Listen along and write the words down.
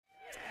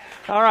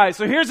All right,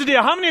 so here's the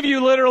deal. How many of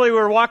you literally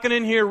were walking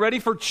in here ready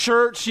for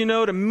church,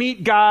 to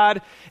meet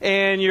God,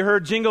 and you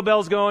heard jingle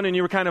bells going and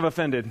you were kind of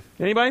offended?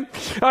 Anybody?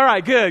 All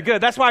right, good.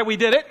 That's why we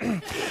did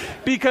it.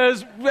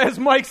 Because, as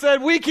Mike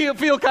said, we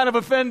feel kind of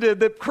offended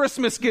that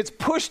Christmas gets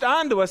pushed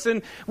onto us.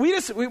 And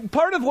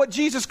part of what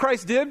Jesus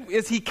Christ did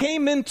is he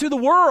came into the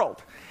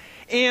world.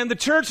 And the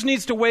church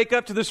needs to wake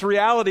up to this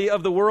reality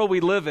of the world we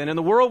live in. And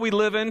the world we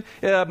live in,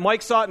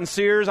 Mike saw it in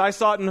Sears, I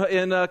saw it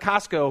in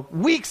Costco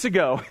weeks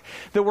ago,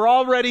 that we're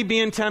already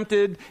being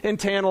tempted and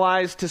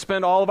tantalized to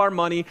spend all of our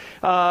money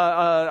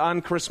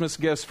on Christmas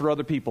gifts for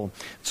other people.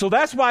 So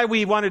that's why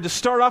we wanted to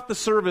start off the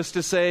service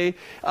to say,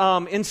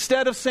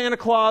 instead of Santa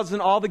Claus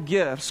and all the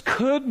gifts,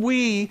 could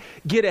we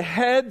get a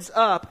heads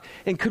up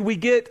and could we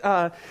get...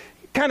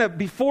 kind of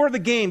before the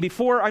game,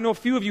 I know a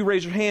few of you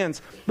raise your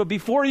hands, but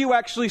before you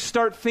actually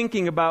start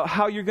thinking about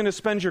how you're going to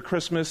spend your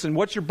Christmas and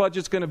what your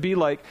budget's going to be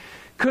like,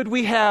 could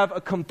we have a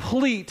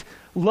complete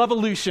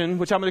Lovolution,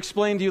 which I'm going to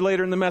explain to you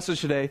later in the message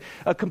today,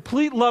 a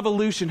complete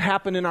Lovolution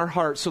happen in our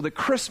hearts so that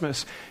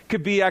Christmas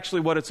could be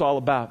actually what it's all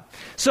about.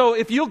 So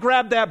if you'll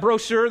grab that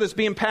brochure that's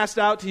being passed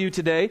out to you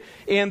today,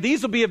 and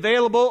these will be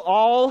available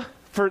all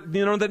for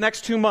the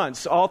next 2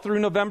 months, all through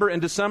November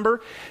and December.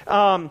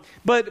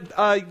 But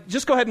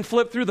just go ahead and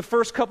flip through the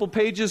first couple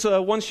pages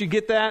once you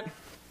get that.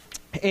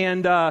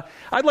 And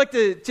I'd like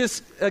to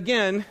just,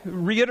 again,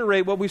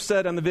 reiterate what we've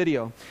said on the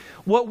video.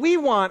 What we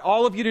want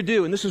all of you to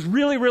do, and this is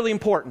really, really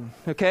important,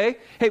 okay?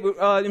 Hey,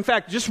 in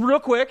fact, just real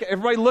quick,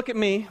 everybody look at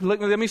me.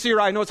 Let me see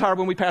your eye. I know it's hard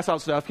when we pass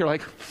out stuff. You're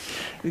like,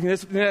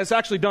 it's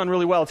actually done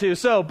really well, too.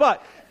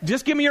 But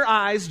just give me your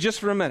eyes just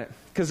for a minute,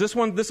 because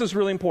this is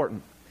really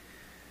important.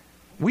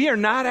 We are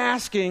not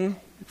asking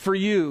for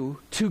you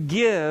to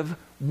give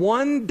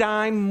one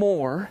dime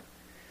more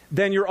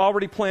than you're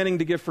already planning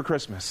to give for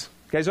Christmas.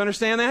 You guys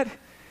understand that?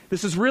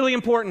 This is really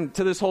important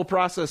to this whole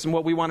process and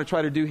what we want to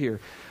try to do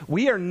here.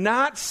 We are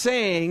not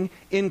saying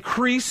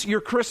increase your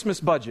Christmas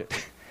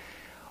budget.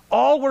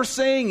 All we're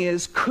saying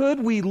is,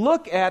 could we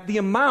look at the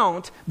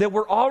amount that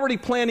we're already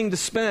planning to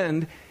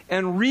spend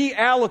and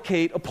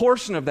reallocate a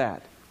portion of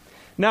that?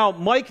 Now,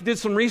 Mike did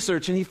some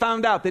research, and he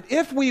found out that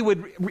if we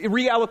would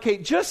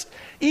reallocate just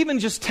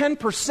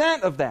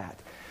 10% of that,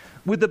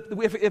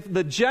 if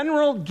the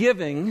general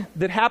giving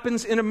that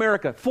happens in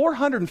America,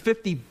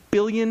 $450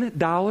 billion,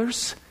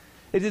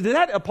 did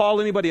that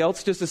appall anybody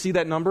else just to see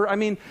that number? I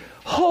mean,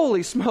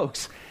 holy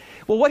smokes.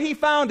 Well, what he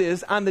found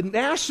is, on the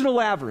national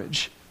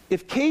average,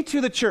 if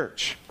K2 the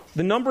church,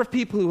 the number of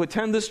people who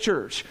attend this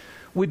church,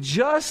 would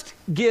just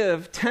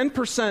give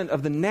 10%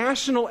 of the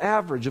national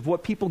average of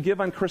what people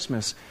give on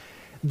Christmas,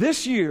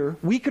 this year,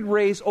 we could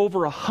raise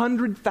over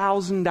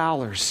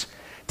 $100,000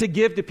 to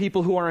give to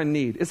people who are in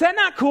need. Is that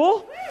not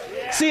cool?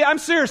 Yeah. See, I'm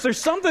serious. There's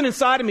something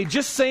inside of me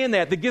just saying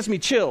that gives me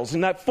chills.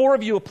 And that 4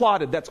 of you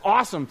applauded. That's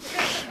awesome.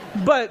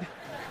 But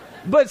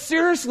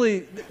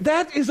seriously,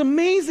 that is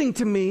amazing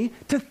to me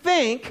to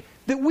think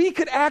that we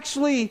could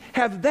actually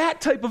have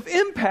that type of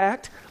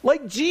impact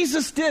like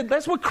Jesus did.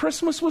 That's what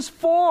Christmas was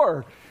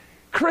for.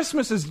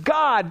 Christmas is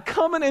God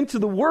coming into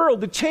the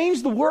world to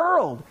change the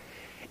world.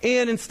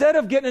 And instead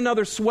of getting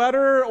another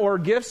sweater or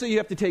gifts that you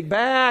have to take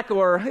back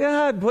or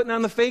putting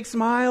on the fake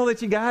smile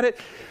that you got it,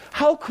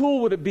 how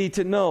cool would it be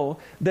to know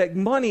that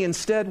money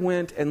instead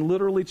went and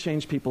literally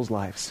changed people's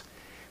lives?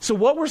 So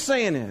what we're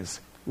saying is,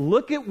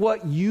 look at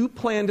what you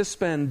plan to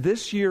spend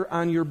this year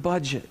on your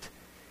budget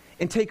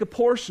and take a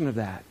portion of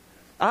that.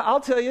 I'll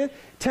tell you,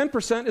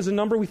 10% is a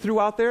number we threw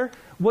out there.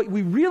 What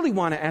we really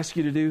want to ask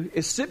you to do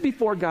is sit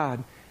before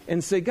God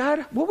and say,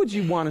 God, what would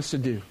you want us to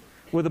do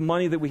with the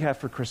money that we have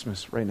for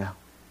Christmas right now?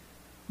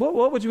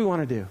 What would you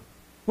want to do?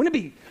 Wouldn't it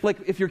be like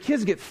if your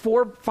kids get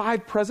 4 or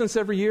 5 presents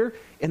every year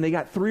and they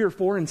got 3 or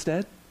 4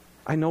 instead?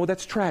 I know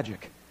that's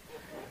tragic.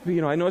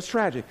 I know it's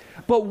tragic.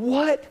 But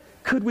what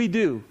could we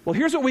do? Well,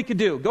 here's what we could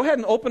do. Go ahead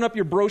and open up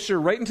your brochure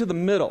right into the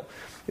middle.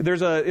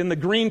 There's in the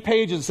green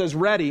page it says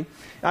ready.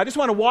 I just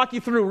want to walk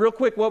you through real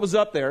quick what was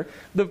up there.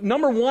 The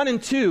number 1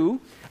 and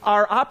 2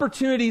 are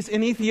opportunities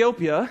in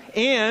Ethiopia.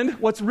 And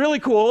what's really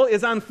cool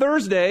is on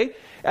Thursday,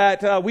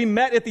 we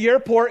met at the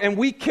airport and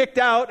we kicked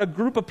out a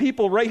group of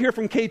people right here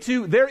from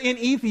K2. They're in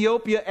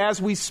Ethiopia as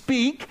we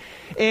speak.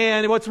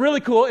 And what's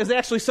really cool is they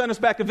actually sent us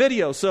back a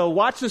video. So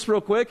watch this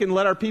real quick and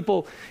let our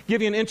people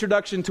give you an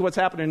introduction to what's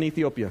happening in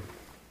Ethiopia.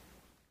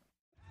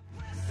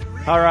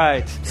 All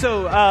right.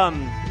 So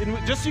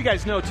just so you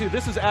guys know, too,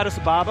 this is Addis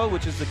Ababa,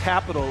 which is the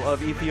capital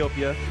of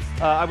Ethiopia.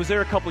 I was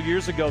there a couple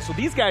years ago. So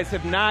these guys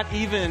have not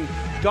even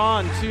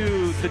gone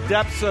to the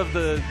depths of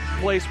the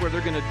place where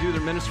they're going to do their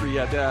ministry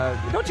yet.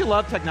 Don't you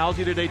love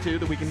technology today, too,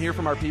 that we can hear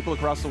from our people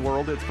across the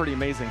world? It's pretty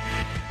amazing.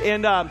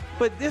 And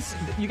but this,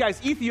 you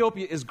guys,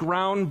 Ethiopia is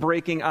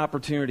groundbreaking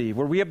opportunity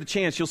where we have the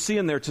chance, you'll see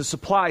in there, to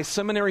supply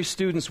seminary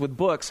students with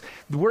books.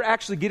 We're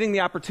actually getting the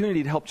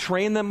opportunity to help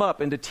train them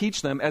up and to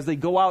teach them as they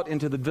go out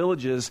into the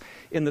villages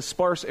in the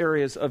sparse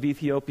areas of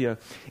Ethiopia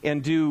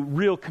and do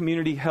real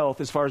community health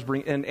as far as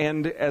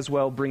and as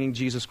well bringing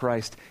Jesus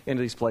Christ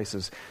into these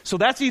places. So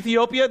that's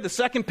Ethiopia. help you. The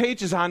second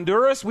page is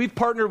Honduras. We've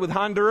partnered with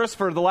Honduras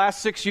for the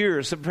last 6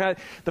 years.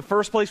 The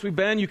first place we've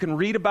been, you can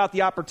read about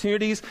the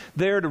opportunities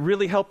there to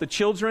really help the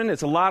children.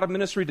 It's a lot of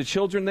ministry to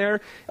children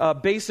there,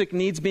 basic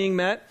needs being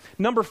met.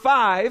 Number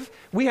 5,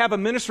 we have a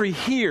ministry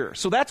here.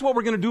 So that's what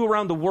we're going to do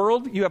around the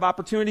world. You have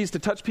opportunities to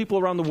touch people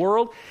around the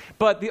world.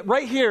 But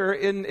right here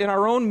in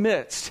our own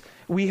midst,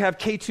 we have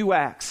K2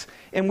 Acts.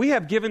 And we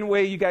have given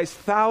away, you guys,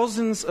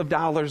 thousands of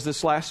dollars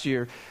this last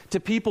year to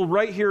people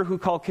right here who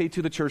call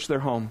K2 the church their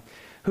home,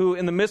 who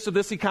in the midst of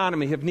this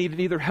economy have needed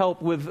either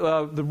help with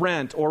the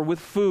rent or with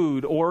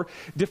food or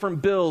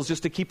different bills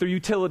just to keep their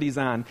utilities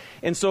on.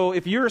 And so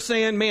if you're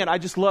saying, man, I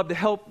just love to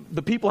help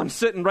the people I'm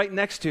sitting right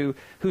next to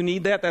who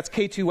need that, that's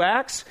K2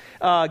 Acts.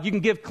 You can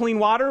give clean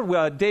water.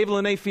 Dave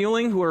and Lene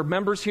Fueling, who are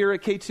members here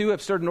at K2,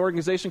 have started an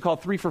organization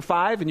called 3 for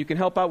 5, and you can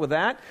help out with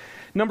that.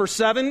 Number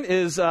 7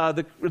 is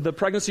the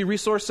Pregnancy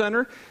Resource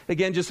Center.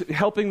 Again, just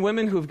helping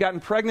women who have gotten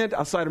pregnant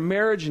outside of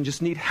marriage and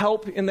just need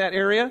help in that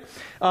area.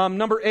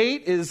 Number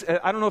 8 is,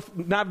 I don't know if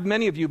not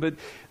many of you, but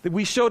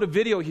we showed a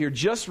video here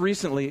just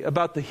recently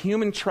about the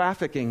human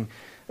trafficking,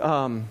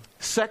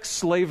 sex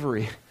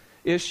slavery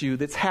issue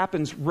that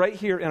happens right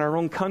here in our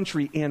own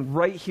country and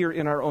right here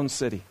in our own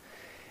city.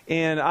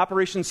 And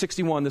Operation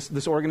 61,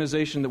 this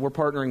organization that we're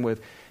partnering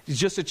with, is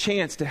just a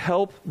chance to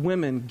help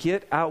women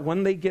get out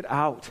when they get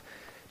out,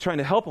 trying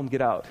to help them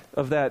get out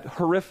of that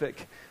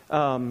horrific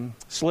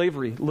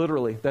slavery,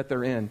 literally, that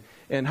they're in.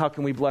 And how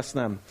can we bless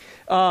them?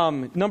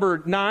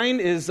 Number 9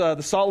 is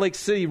the Salt Lake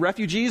City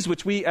Refugees,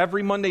 which we,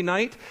 every Monday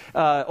night,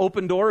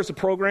 Open Door is a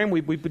program.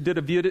 We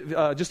did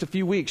just a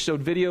few weeks,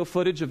 showed video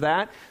footage of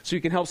that, so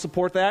you can help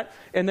support that.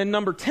 And then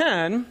number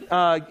 10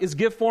 is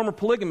Give Former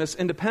Polygamists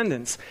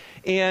Independence.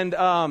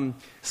 And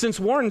since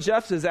Warren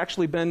Jeffs has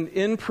actually been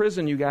in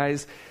prison, you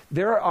guys,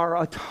 there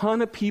are a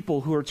ton of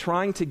people who are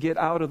trying to get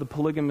out of the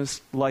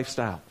polygamous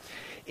lifestyle.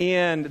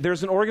 And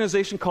there's an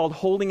organization called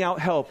Holding Out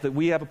Help that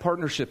we have a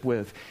partnership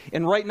with.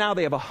 And right now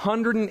they have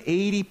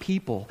 180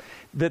 people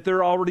that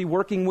they're already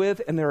working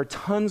with, and there are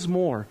tons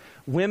more,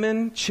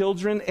 women,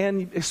 children,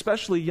 and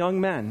especially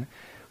young men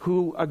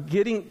who are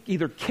getting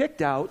either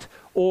kicked out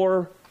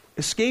or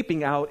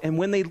escaping out, and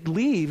when they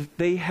leave,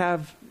 they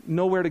have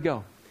nowhere to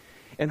go.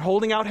 And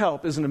Holding Out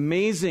Help is an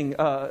amazing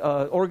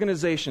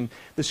organization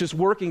that's just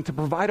working to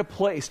provide a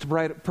place,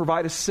 to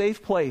provide a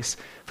safe place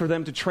for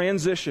them to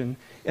transition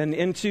and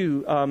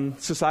into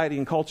society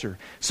and culture.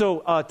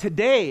 So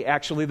today,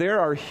 actually, there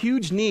are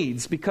huge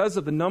needs because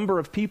of the number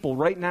of people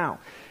right now.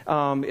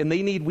 And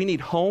we need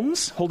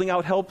homes. Holding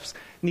Out Help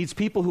needs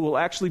people who will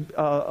actually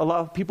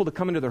allow people to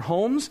come into their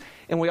homes.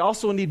 And we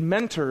also need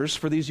mentors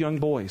for these young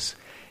boys.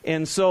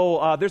 And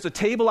so there's a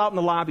table out in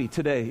the lobby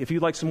today if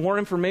you'd like some more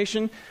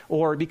information,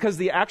 or because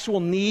the actual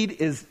need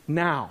is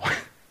now,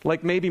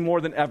 like maybe more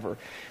than ever.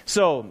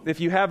 So if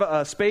you have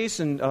a space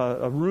and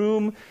a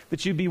room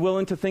that you'd be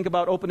willing to think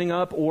about opening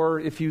up, or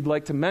if you'd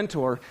like to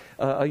mentor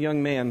a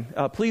young man,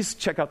 please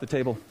check out the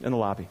table in the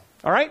lobby.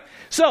 All right?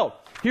 So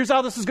here's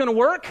how this is going to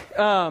work.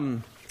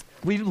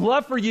 We'd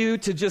love for you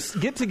to just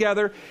get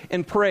together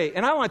and pray.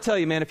 And I want to tell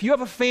you, man, if you have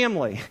a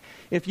family,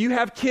 if you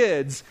have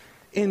kids,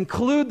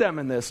 include them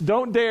in this.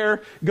 Don't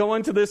dare go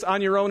into this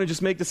on your own and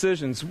just make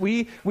decisions.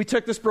 We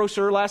took this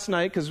brochure last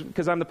night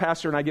because I'm the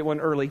pastor and I get one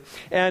early.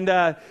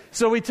 And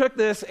so we took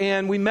this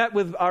and we met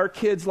with our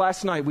kids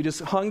last night. We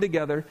just hung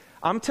together.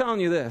 I'm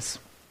telling you this.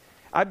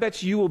 I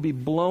bet you will be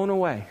blown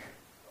away.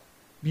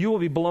 You will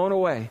be blown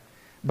away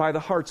by the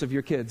hearts of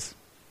your kids.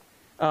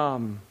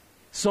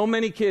 So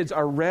many kids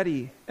are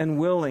ready and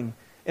willing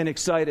and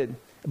excited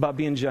about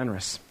being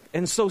generous.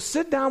 And so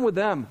sit down with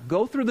them.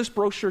 Go through this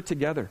brochure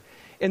together.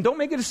 And don't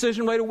make a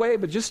decision right away,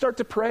 but just start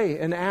to pray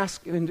and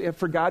ask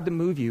for God to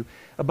move you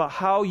about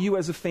how you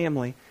as a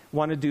family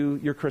want to do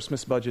your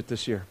Christmas budget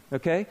this year,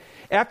 okay?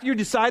 After you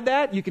decide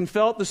that, you can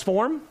fill out this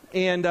form,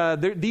 and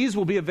these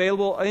will be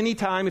available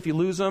anytime. If you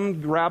lose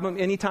them, grab them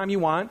anytime you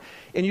want,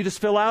 and you just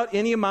fill out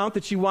any amount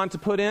that you want to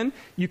put in.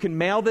 You can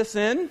mail this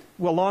in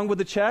along with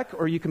the check,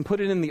 or you can put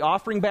it in the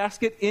offering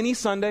basket any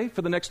Sunday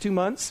for the next 2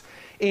 months.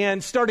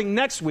 And starting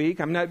next week,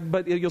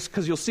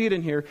 because you'll see it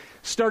in here,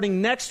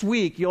 starting next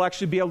week, you'll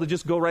actually be able to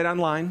just go right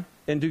online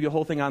and do your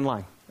whole thing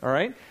online, all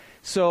right?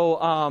 So,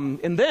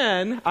 and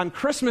then on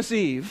Christmas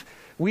Eve,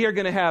 we are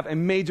going to have a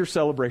major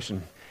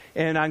celebration.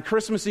 And on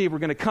Christmas Eve, we're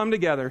going to come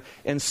together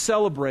and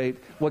celebrate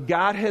what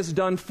God has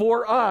done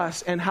for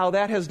us and how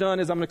that has done,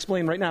 as I'm going to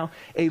explain right now,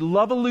 a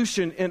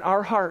love-evolution in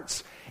our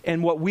hearts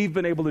and what we've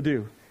been able to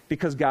do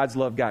because God's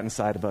love got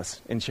inside of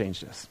us and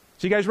changed us.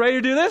 So you guys ready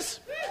to do this?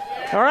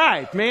 All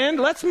right, man.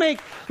 Let's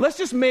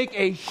just make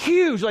a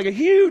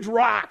huge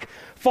rock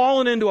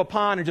falling into a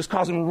pond and just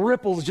causing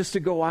ripples just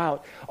to go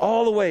out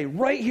all the way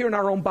right here in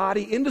our own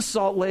body into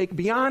Salt Lake,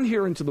 beyond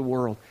here into the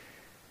world.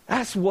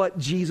 That's what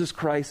Jesus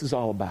Christ is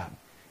all about.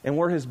 And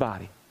we're his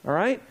body. All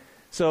right?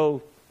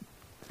 So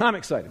I'm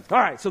excited. All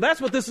right, so that's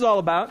what this is all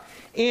about.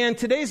 And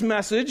today's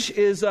message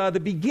is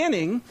the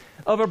beginning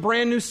of a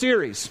brand new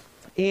series.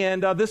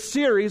 And this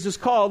series is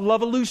called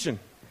Love-evolution.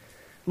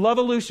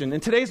 Love-evolution.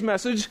 And today's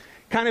message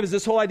kind of is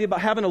this whole idea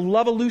about having a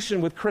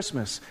love-evolution with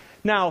Christmas.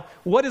 Now,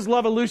 what is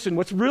Lovolution?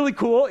 What's really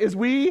cool is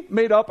we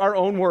made up our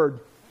own word.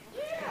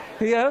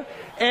 Yeah?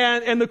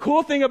 And the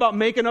cool thing about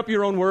making up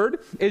your own word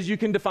is you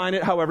can define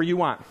it however you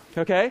want.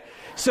 Okay?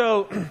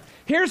 So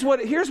here's what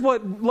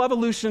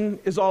Lovolution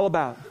is all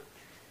about.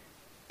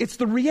 It's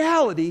the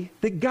reality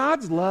that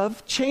God's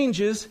love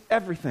changes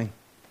everything.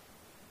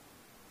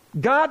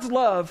 God's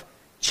love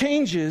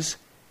changes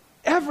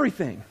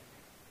everything.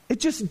 It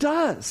just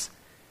does.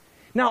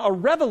 Now, a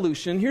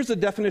revolution, here's the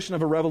definition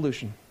of a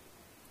revolution.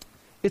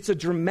 It's a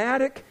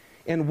dramatic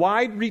and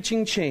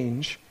wide-reaching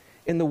change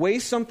in the way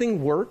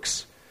something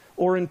works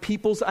or in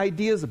people's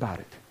ideas about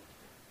it.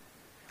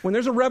 When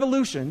there's a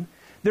revolution,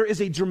 there is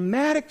a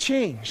dramatic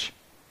change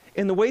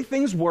in the way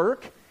things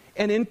work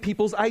and in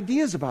people's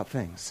ideas about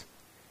things.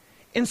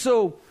 And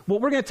so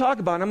what we're going to talk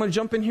about, and I'm going to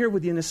jump in here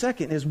with you in a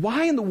second, is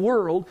why in the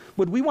world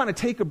would we want to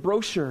take a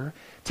brochure,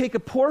 take a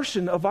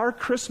portion of our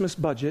Christmas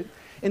budget,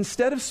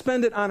 instead of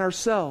spend it on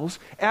ourselves,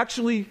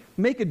 actually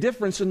make a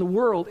difference in the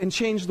world and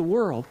change the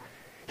world?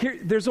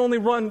 There's only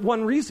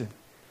one reason.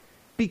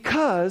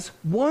 Because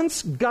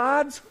once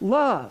God's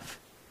love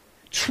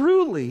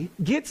truly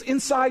gets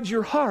inside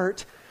your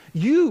heart,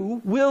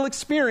 you will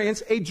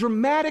experience a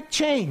dramatic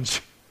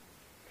change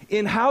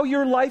in how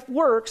your life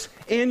works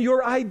and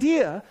your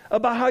idea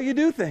about how you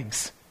do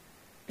things.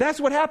 That's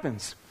what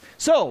happens.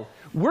 So,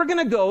 we're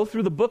going to go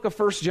through the book of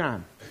 1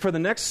 John for the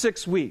next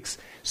 6 weeks.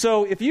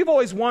 So, if you've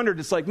always wondered,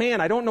 it's like, man,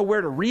 I don't know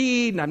where to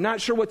read, and I'm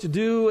not sure what to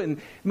do, and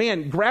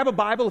man, grab a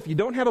Bible. If you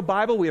don't have a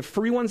Bible, we have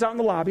free ones out in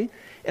the lobby.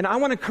 And I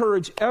want to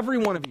encourage every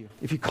one of you,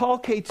 if you call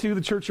K2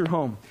 the church your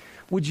home,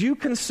 would you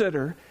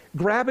consider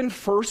grabbing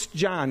 1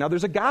 John? Now,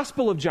 there's a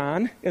Gospel of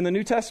John in the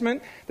New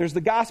Testament. There's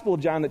the Gospel of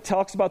John that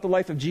talks about the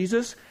life of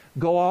Jesus.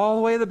 Go all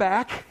the way to the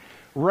back,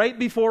 right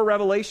before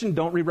Revelation.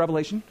 Don't read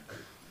Revelation.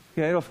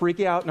 Okay, it'll freak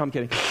you out. No, I'm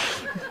kidding.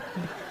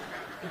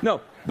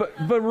 No,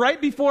 but right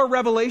before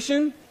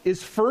Revelation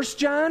is 1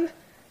 John,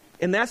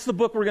 and that's the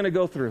book we're going to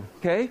go through,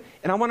 okay?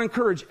 And I want to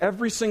encourage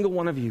every single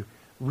one of you,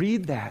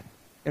 read that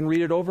and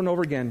read it over and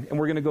over again, and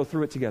we're going to go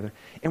through it together.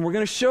 And we're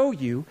going to show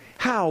you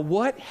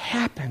what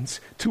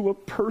happens to a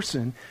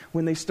person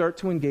when they start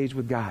to engage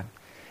with God.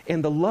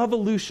 And the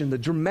Lovolution, the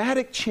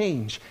dramatic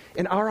change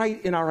in our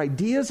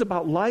ideas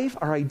about life,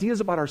 our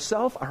ideas about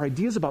ourselves, our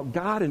ideas about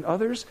God and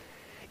others,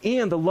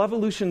 and the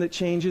Lovolution that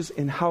changes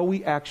in how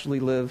we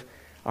actually live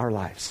our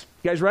lives.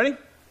 You guys ready?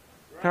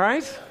 All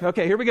right?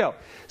 Okay, here we go.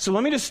 So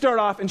let me just start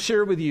off and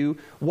share with you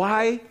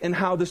why and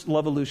how this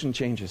Lovolution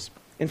changes.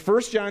 In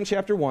 1 John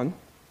chapter 1,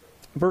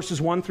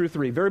 verses 1 through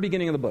 3, very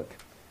beginning of the book.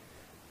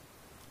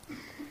 And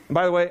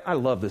by the way, I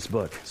love this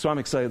book, so I'm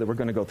excited that we're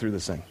going to go through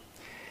this thing.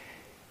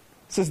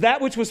 It says,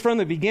 that which was from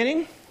the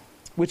beginning,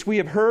 which we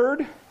have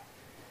heard,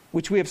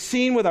 which we have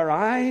seen with our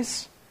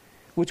eyes,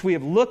 which we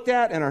have looked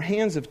at and our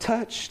hands have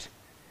touched,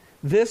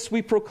 this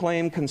we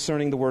proclaim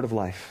concerning the word of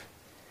life.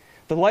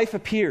 The life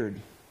appeared,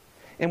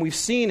 and we've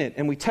seen it,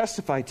 and we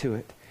testify to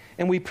it,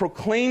 and we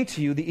proclaim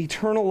to you the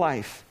eternal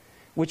life,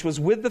 which was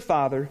with the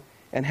Father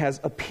and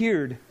has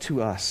appeared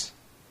to us.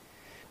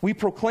 We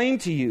proclaim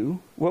to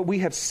you what we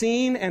have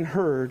seen and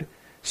heard,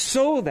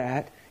 so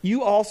that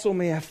you also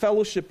may have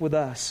fellowship with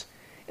us.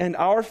 And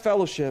our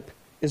fellowship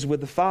is with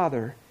the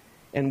Father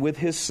and with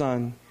His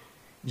Son,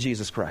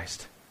 Jesus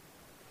Christ.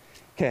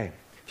 Okay,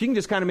 if you can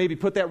just kind of maybe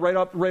put that right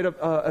up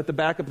at the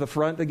back of the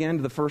front again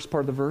to the first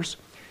part of the verse.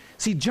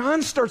 See,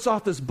 John starts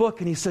off this book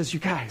and he says, you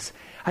guys,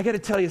 I got to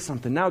tell you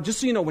something. Now, just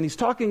so you know, when he's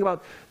talking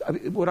about,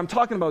 what I'm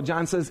talking about,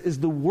 John says, is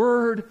the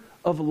word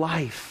of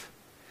life.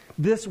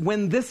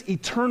 When this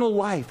eternal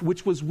life,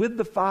 which was with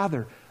the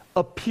Father,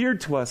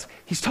 appeared to us,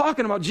 he's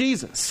talking about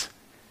Jesus.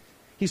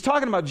 He's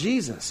talking about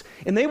Jesus.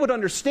 And they would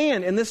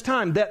understand in this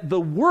time that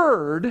the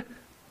Word,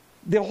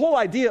 the whole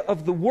idea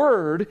of the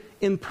Word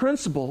in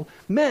principle,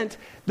 meant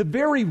the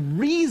very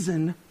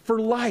reason for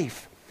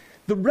life.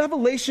 The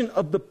revelation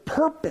of the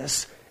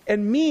purpose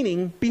and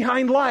meaning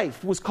behind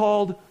life was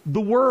called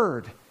the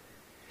Word.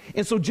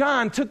 And so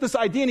John took this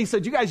idea and he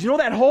said, you guys, you know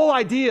that whole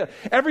idea,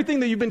 everything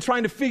that you've been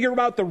trying to figure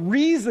out, the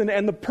reason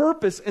and the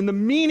purpose and the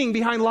meaning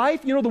behind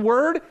life, you know the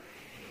Word?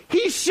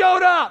 He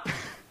showed up.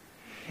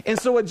 And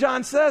so what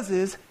John says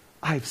is,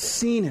 I've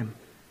seen Him,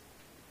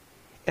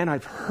 and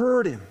I've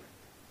heard Him,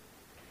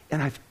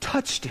 and I've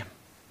touched Him.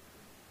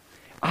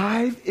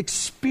 I've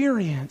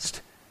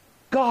experienced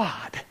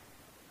God.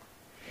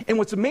 And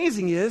what's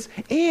amazing is,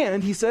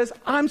 and he says,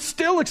 I'm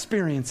still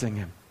experiencing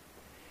Him.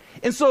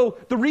 And so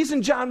the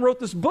reason John wrote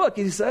this book,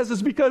 he says,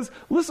 is because,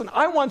 listen,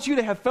 I want you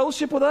to have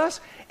fellowship with us,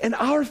 and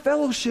our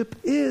fellowship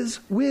is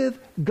with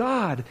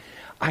God.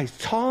 I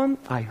saw Him,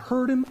 I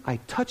heard Him, I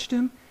touched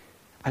Him,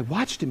 I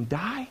watched Him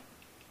die,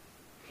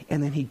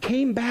 and then He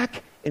came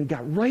back and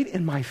got right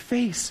in my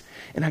face,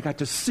 and I got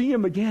to see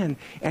Him again,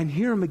 and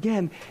hear Him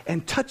again,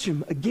 and touch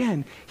Him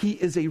again. He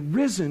is a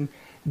risen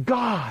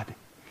God.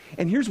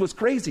 And here's what's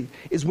crazy,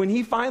 is when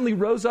He finally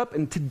rose up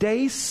and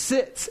today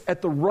sits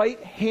at the right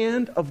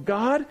hand of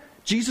God,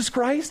 Jesus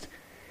Christ,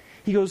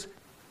 He goes,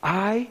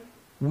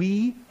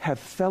 we have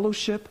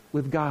fellowship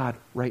with God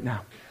right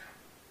now.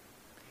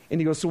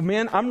 And he goes, so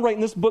man, I'm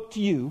writing this book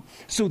to you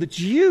so that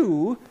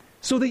you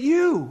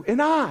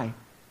and I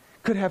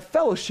could have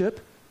fellowship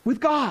with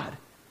God.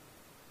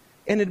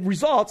 And it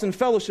results in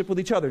fellowship with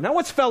each other. Now,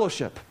 what's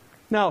fellowship?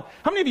 Now,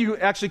 how many of you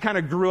actually kind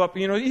of grew up,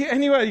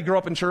 anybody grew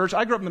up in church?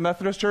 I grew up in the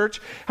Methodist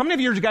church. How many of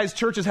your guys'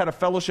 churches had a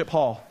fellowship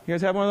hall? You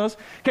guys have one of those?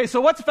 Okay,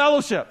 so what's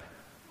fellowship?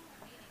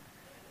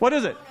 What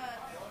is it?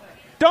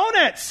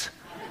 Donuts.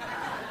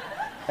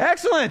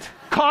 Excellent.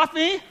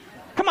 Coffee.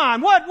 Come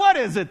on, what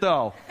is it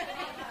though?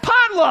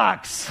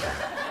 Potlucks.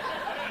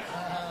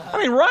 I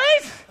mean,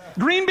 right?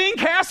 Green bean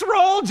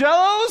casserole,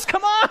 Jellos,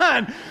 come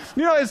on.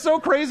 It's so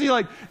crazy.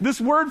 Like, this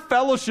word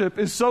fellowship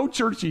is so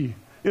churchy,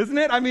 isn't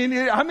it? I mean,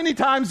 how many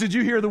times did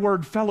you hear the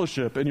word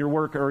fellowship in your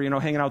work or,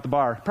 hanging out at the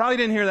bar? Probably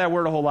didn't hear that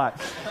word a whole lot.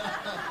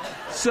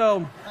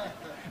 So,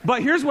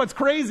 but here's what's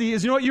crazy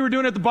is, you know what you were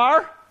doing at the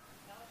bar?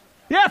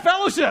 Yeah,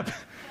 fellowship.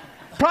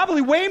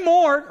 Probably way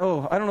more.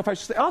 Oh, I don't know if I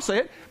should say. I'll say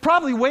it.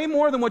 Probably way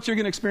more than what you're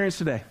going to experience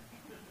today.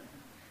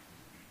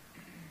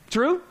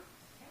 True?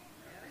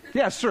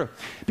 Yeah, it's true.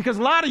 Because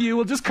a lot of you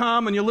will just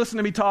come and you'll listen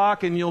to me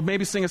talk and you'll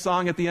maybe sing a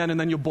song at the end and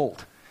then you'll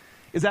bolt.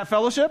 Is that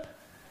fellowship?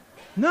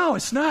 No,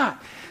 it's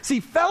not. See,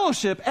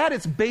 fellowship at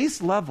its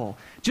base level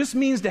just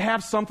means to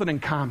have something in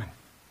common.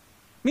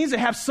 It means to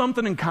have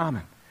something in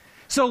common.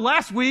 So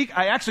last week,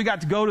 I actually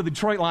got to go to the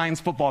Detroit Lions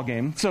football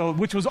game,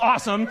 which was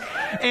awesome.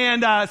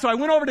 And so I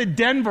went over to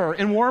Denver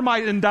and wore my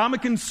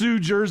Ndamukong Suh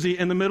jersey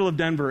in the middle of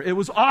Denver. It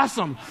was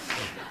awesome.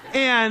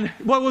 And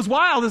what was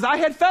wild is I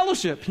had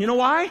fellowship. You know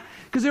why?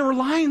 Because there were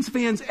Lions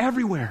fans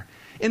everywhere.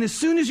 And as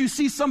soon as you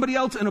see somebody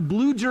else in a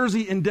blue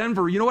jersey in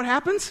Denver, you know what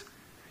happens?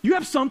 You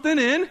have something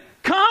in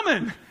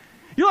common.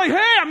 You're like,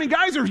 hey,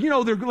 guys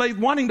are, they're like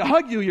wanting to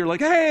hug you. You're like,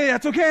 hey,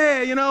 that's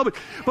okay,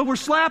 but we're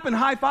slapping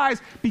high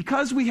fives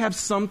because we have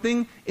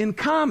something in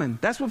common.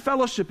 That's what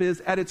fellowship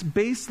is at its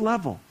base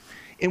level.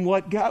 And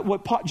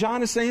what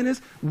John is saying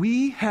is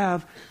we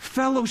have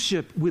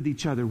fellowship with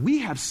each other. We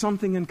have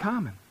something in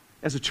common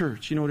as a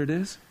church. You know what it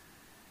is?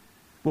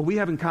 What we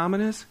have in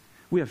common is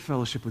we have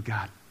fellowship with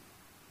God.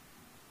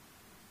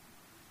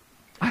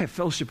 I have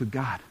fellowship with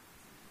God.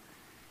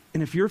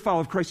 And if you're a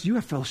follower of Christ, you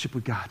have fellowship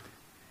with God.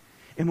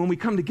 And when we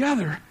come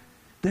together,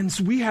 then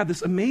we have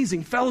this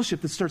amazing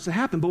fellowship that starts to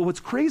happen. But what's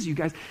crazy, you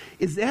guys,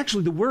 is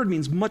actually the word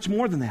means much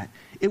more than that.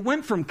 It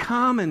went from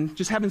common,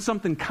 just having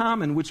something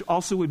common, which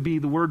also would be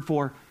the word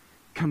for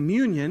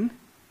communion,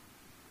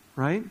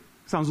 right?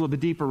 Sounds a little bit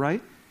deeper,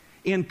 right?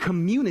 And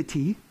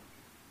community,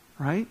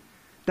 right?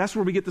 That's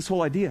where we get this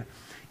whole idea.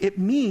 It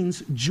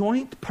means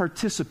joint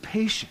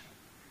participation.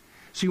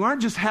 So you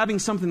aren't just having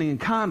something in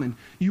common,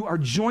 you are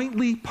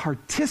jointly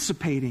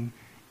participating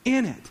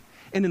in it.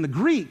 And in the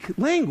Greek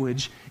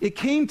language, it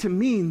came to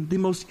mean the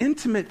most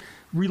intimate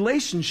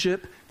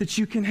relationship that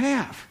you can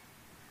have.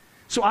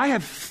 So I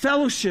have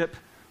fellowship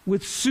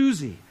with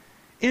Susie,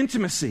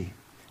 intimacy.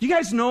 You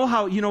guys know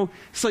how,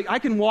 it's like I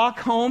can walk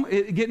home,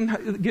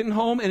 getting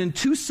home, and in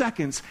 2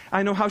 seconds,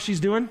 I know how she's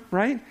doing,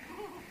 right?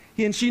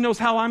 And she knows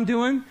how I'm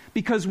doing,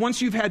 because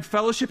once you've had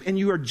fellowship and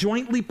you are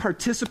jointly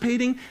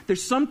participating,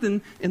 there's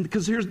something, and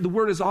because here's the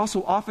word is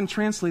also often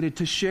translated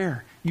to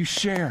share. You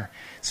share.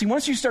 See,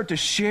 once you start to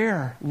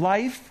share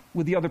life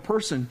with the other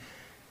person,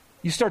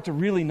 you start to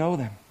really know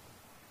them.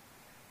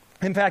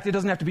 In fact, it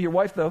doesn't have to be your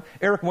wife, though.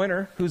 Eric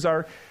Winter, who's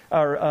our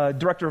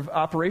director of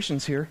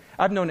operations here,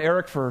 I've known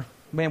Eric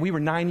we were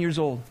 9 years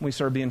old when we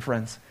started being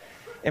friends.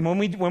 And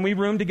when we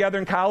roomed together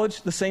in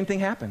college, the same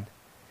thing happened.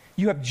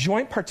 You have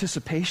joint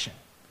participation.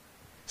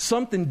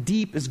 Something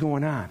deep is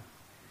going on.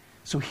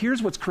 So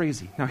here's what's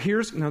crazy. Now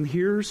here's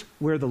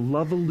where the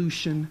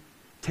love-evolution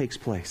takes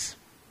place.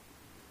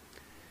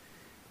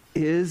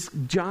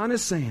 John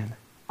is saying,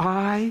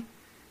 I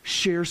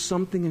share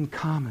something in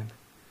common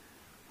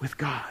with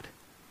God.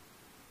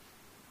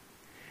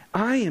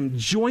 I am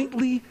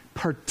jointly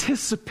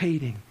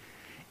participating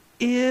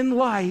in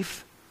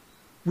life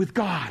with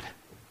God.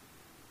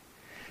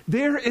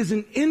 There is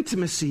an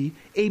intimacy,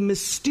 a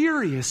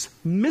mysterious,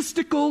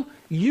 mystical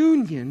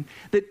union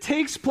that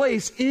takes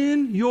place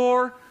in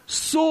your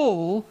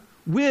soul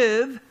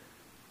with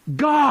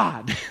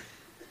God.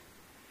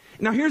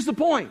 Now here's the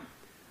point.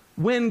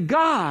 When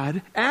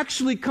God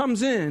actually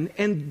comes in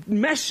and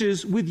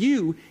meshes with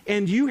you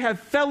and you have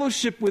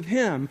fellowship with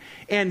Him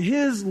and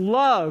His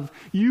love,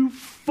 you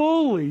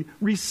fully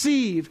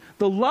receive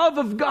the love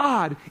of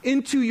God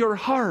into your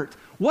heart.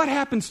 What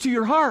happens to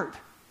your heart?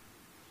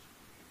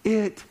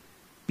 It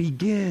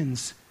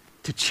begins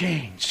to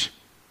change.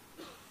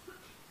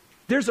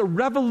 There's a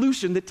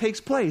revolution that takes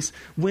place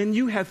when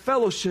you have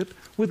fellowship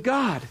with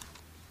God.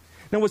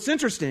 Now what's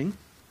interesting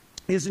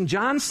is in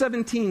John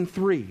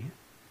 17:3,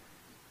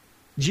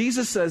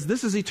 Jesus says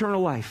this is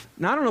eternal life.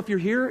 Now I don't know if you're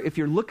here, if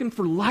you're looking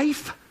for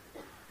life,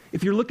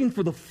 if you're looking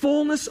for the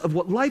fullness of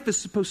what life is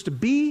supposed to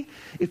be,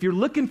 if you're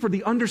looking for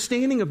the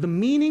understanding of the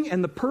meaning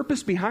and the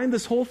purpose behind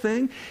this whole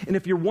thing, and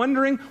if you're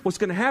wondering what's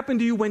going to happen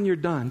to you when you're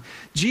done,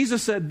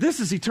 Jesus said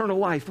this is eternal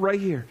life right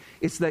here.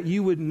 It's that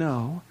you would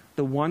know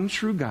the one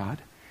true God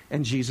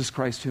and Jesus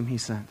Christ whom He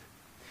sent.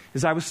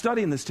 As I was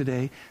studying this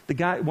today, the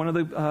guy, one of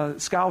the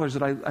scholars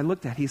that I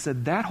looked at, he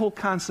said that whole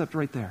concept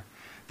right there,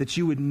 that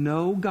you would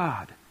know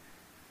God.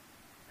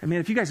 I mean,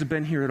 if you guys have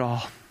been here at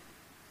all,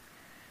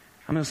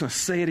 I'm just going to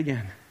say it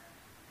again.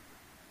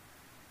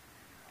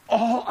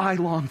 All I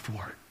long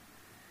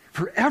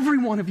for every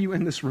one of you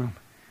in this room,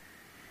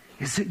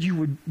 is that you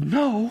would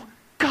know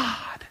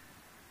God.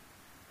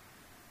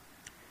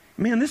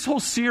 Man, this whole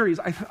series,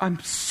 I'm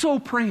so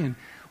praying,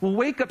 will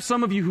wake up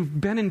some of you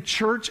who've been in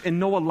church and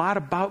know a lot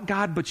about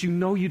God, but you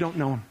know you don't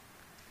know Him.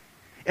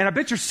 And I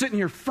bet you're sitting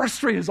here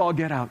frustrated as all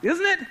get out,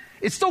 isn't it?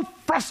 It's so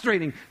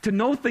frustrating to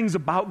know things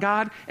about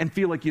God and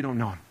feel like you don't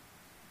know Him.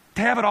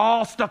 To have it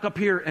all stuck up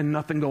here and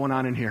nothing going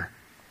on in here.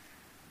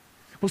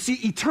 Well, see,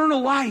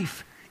 eternal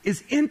life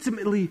is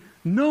intimately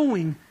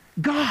knowing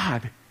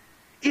God.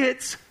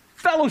 It's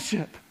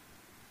fellowship.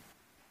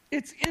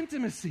 It's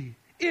intimacy.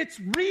 It's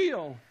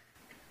real.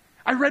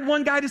 I read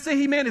one guy to say,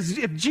 hey man,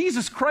 if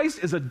Jesus Christ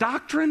is a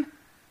doctrine,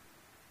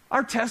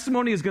 our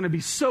testimony is going to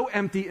be so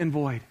empty and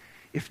void.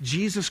 If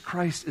Jesus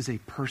Christ is a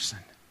person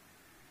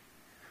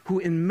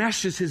who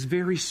enmeshes His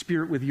very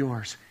spirit with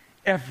yours,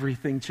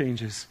 everything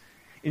changes.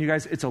 And you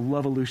guys, it's a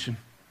love-olution.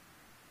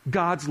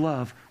 God's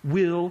love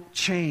will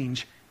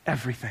change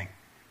everything.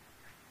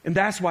 And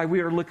that's why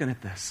we are looking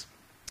at this.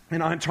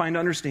 And I'm trying to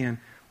understand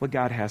what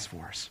God has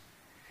for us.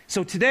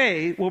 So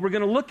today, what we're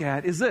going to look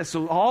at is this.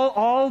 So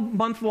all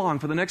month long,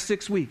 for the next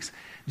 6 weeks,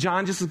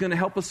 John just is going to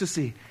help us to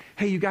see,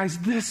 hey, you guys,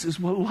 this is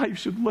what life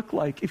should look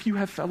like if you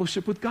have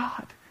fellowship with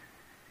God.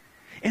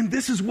 And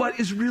this is what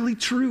is really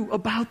true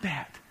about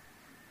that.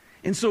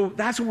 And so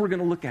that's what we're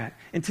going to look at.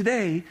 And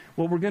today,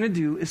 what we're going to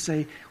do is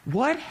say,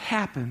 what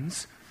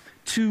happens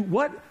to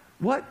what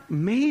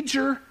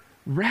major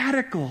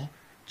radical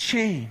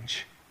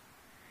change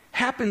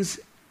happens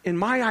in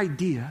my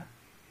idea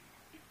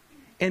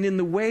and in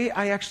the way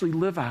I actually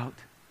live out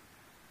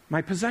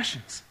my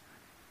possessions.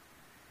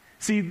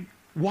 See,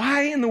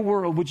 why in the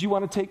world would you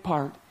want to take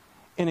part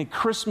in a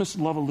Christmas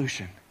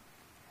love-olution?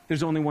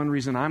 There's only one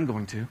reason I'm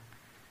going to,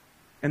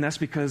 and that's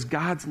because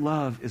God's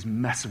love is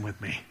messing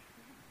with me.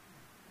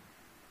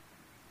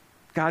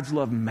 God's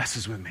love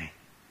messes with me,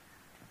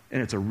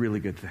 and it's a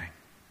really good thing.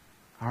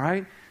 All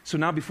right? So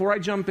now before I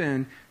jump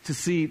in to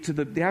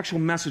the actual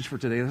message for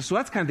today, so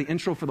that's kind of the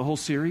intro for the whole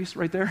series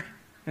right there,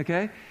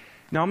 okay?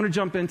 Now I'm going to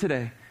jump in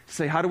today to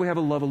say, how do we have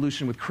a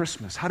love-olution with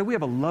Christmas? How do we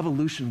have a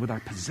love-olution with our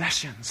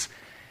possessions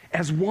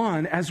as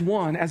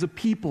a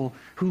people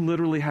who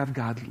literally have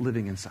God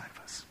living inside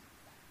of us?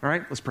 All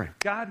right, let's pray.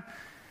 God,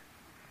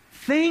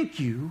 thank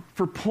you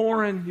for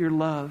pouring your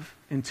love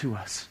into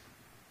us.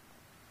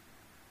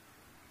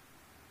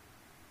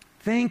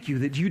 Thank you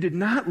that you did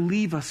not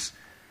leave us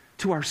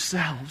to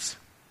ourselves,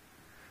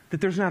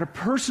 that there's not a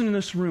person in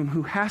this room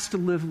who has to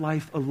live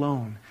life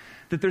alone,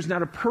 that there's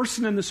not a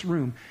person in this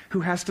room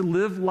who has to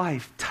live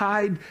life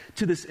tied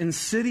to this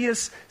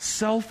insidious,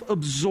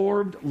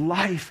 self-absorbed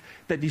life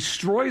that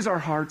destroys our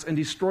hearts and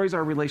destroys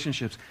our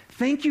relationships.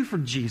 Thank you for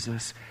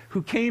Jesus,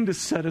 who came to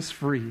set us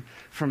free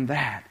from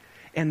that,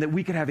 and that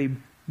we could have a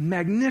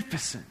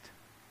magnificent,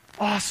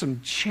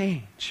 awesome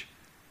change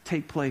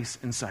take place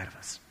inside of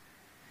us.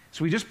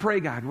 So we just pray,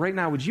 God, right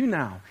now, would you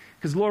now,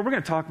 because Lord, we're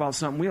going to talk about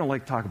something we don't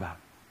like to talk about.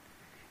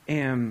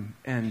 And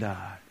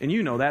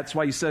you know that's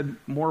why you said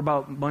more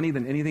about money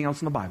than anything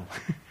else in the Bible.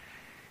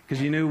 Because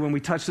you knew when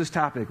we touch this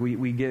topic,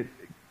 we get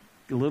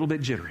a little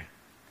bit jittery.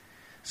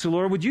 So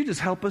Lord, would you just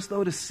help us,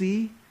 though, to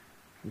see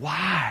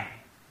why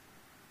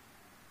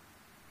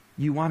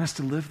you want us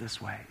to live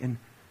this way and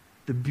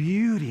the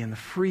beauty and the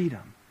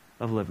freedom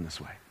of living this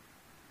way.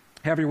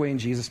 Have your way in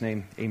Jesus'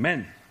 name.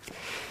 Amen.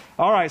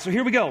 All right, so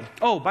here we go.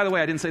 Oh, by the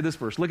way, I didn't say this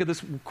first. Look at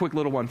this quick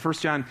little one. 1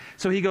 John.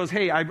 So he goes,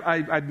 hey,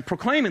 I'm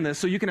proclaiming this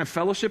so you can have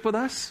fellowship with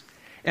us.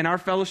 And our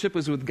fellowship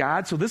is with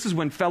God. So this is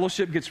when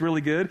fellowship gets really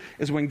good,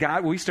 is when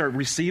we start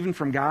receiving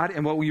from God.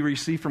 And what we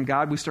receive from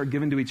God, we start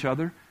giving to each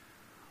other.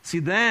 See,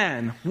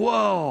 then,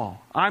 whoa,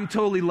 I'm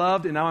totally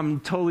loved, and now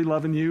I'm totally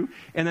loving you.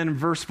 And then in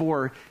verse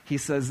 4, he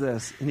says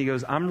this. And he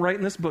goes, I'm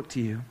writing this book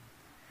to you.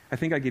 I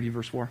think I gave you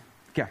verse 4.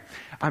 Okay.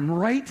 I'm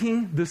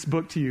writing this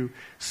book to you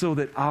so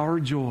that our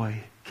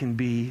joy can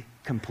be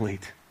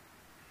complete.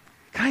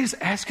 Can I just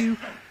ask you,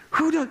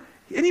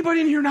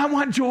 anybody in here not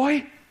want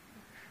joy?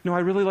 No, I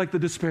really like the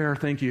despair,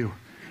 thank you.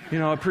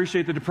 I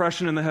appreciate the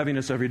depression and the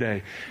heaviness every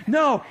day.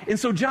 No, and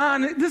so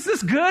John, this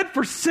is good.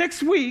 For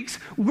 6 weeks,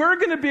 we're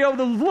going to be able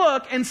to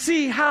look and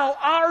see how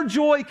our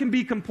joy can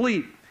be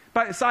complete.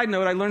 By a side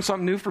note, I learned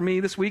something new for me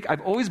this week.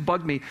 I've always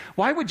bugged me.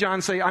 Why would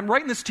John say, I'm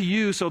writing this to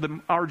you so that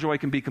our joy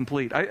can be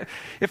complete? At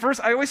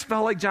first, I always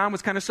felt like John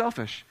was kind of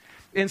selfish.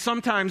 And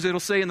sometimes it'll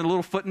say in the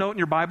little footnote in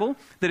your Bible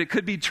that it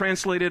could be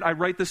translated, I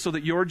write this so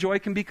that your joy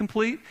can be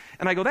complete.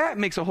 And I go, that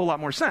makes a whole lot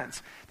more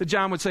sense. That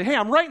John would say, hey,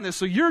 I'm writing this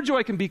so your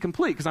joy can be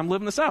complete because I'm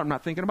living this out. I'm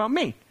not thinking about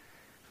me.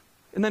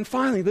 And then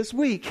finally this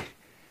week,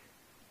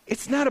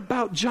 it's not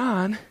about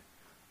John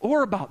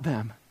or about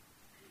them.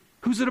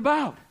 Who's it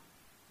about?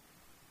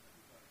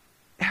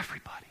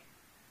 Everybody.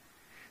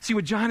 See,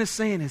 what John is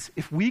saying is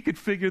if we could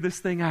figure this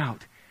thing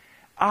out,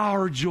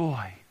 our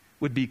joy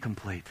would be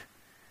complete.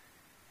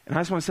 And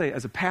I just want to say,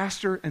 as a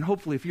pastor, and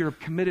hopefully if you're a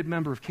committed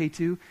member of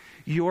K2,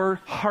 your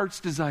heart's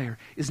desire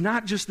is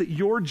not just that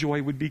your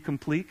joy would be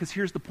complete, because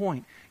here's the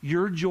point.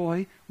 Your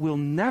joy will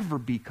never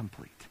be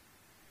complete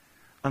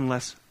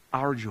unless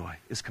our joy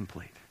is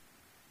complete.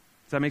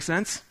 Does that make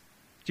sense?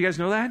 Do you guys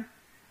know that?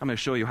 I'm going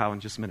to show you how in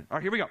just a minute. All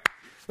right, here we go.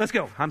 Let's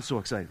go. I'm so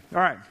excited. All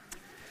right.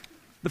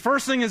 The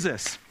first thing is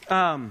this.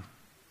 That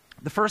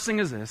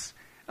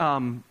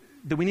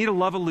we need a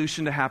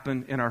love-evolution to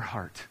happen in our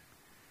heart.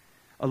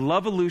 A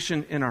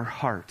love-evolution in our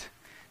heart.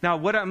 Now,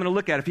 what I'm going to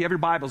look at, if you have your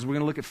Bibles, we're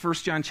going to look at 1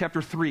 John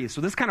chapter 3. So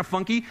this is kind of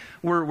funky.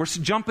 We're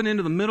jumping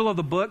into the middle of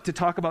the book to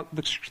talk about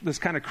this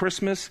kind of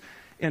Christmas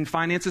and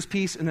finances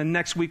piece, and then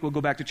next week we'll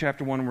go back to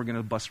chapter 1 and we're going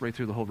to bust right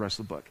through the whole rest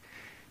of the book.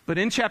 But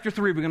in chapter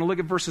 3, we're going to look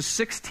at verses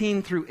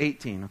 16 through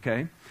 18,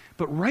 okay?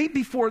 But right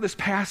before this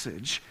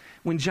passage,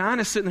 when John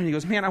is sitting there, he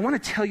goes, man, I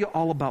want to tell you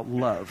all about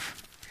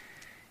love.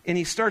 And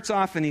he starts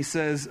off and he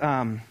says,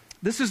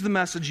 this is the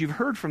message you've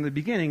heard from the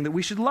beginning, that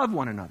we should love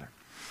one another.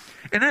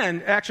 And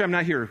then, actually, I'm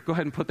not here. Go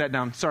ahead and put that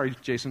down. Sorry,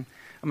 Jason.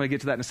 I'm going to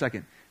get to that in a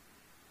second.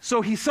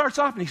 So he starts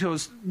off and he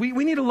goes, we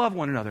need to love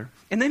one another.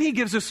 And then he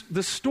gives us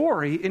the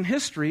story in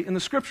history, in the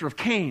scripture, of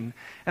Cain.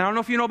 And I don't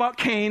know if you know about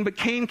Cain, but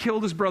Cain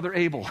killed his brother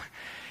Abel.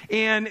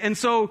 And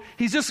so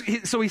he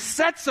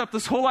sets up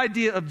this whole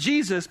idea of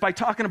Jesus by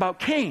talking about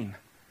Cain.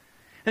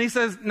 And he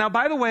says, now,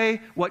 by the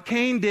way, what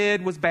Cain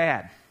did was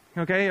bad.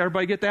 Okay,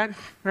 everybody get that?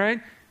 Right?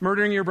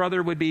 Murdering your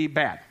brother would be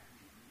bad.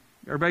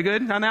 Everybody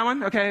good on that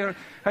one? Okay,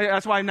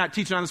 that's why I'm not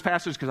teaching on this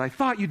passage, because I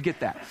thought you'd get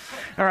that.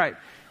 All right,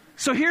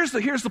 so here's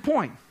the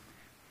point.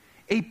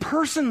 A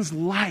person's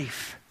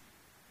life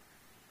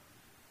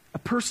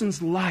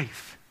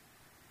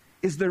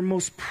is their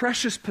most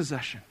precious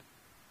possession.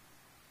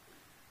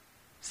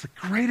 It's the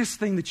greatest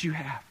thing that you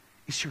have,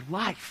 is your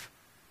life.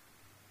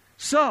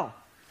 So,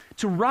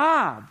 to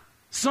rob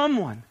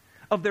someone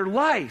of their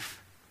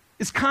life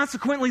is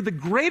consequently the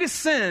greatest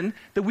sin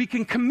that we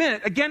can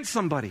commit against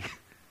somebody.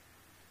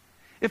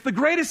 If the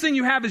greatest thing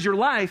you have is your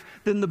life,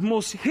 then the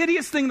most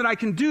hideous thing that I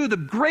can do, the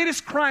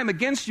greatest crime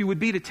against you, would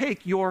be to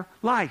take your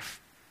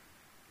life.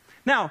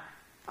 Now,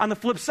 on the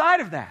flip side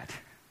of that,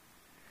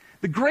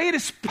 the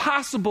greatest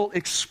possible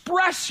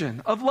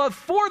expression of love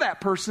for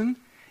that person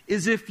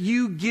is if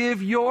you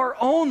give your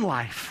own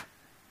life.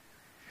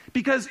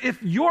 Because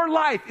if your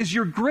life is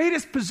your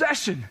greatest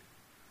possession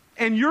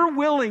and you're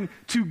willing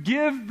to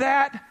give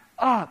that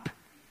up,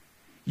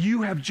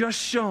 you have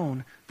just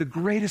shown the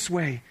greatest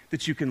way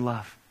that you can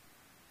love.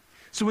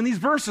 So in these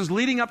verses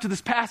leading up to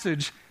this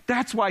passage,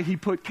 that's why he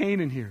put Cain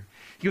in here.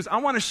 He goes, I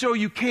want to show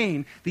you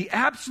Cain, the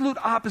absolute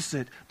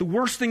opposite. The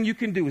worst thing you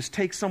can do is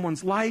take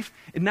someone's life.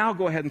 And now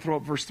go ahead and throw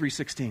up verse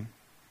 3:16.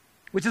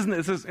 Which isn't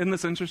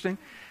this interesting?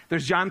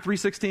 There's John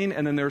 3:16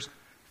 and then there's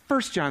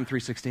 1 John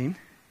 3:16.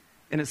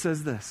 And it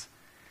says this.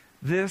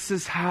 This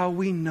is how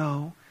we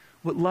know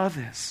what love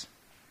is.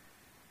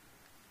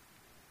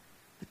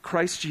 That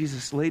Christ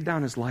Jesus laid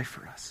down his life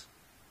for us.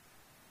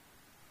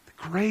 The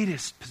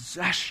greatest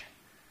possession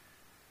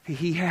that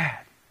he had,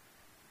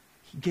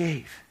 he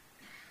gave.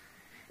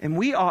 And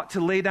we ought to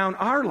lay down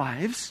our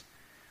lives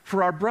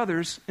for our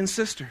brothers and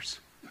sisters.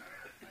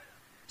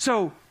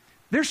 So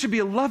there should be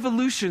a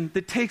love-evolution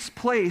that takes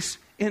place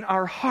in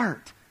our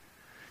heart,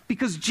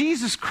 because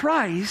Jesus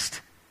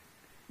Christ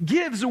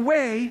gives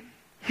away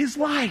his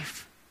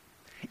life.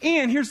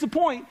 And here's the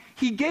point,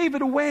 he gave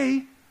it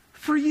away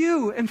for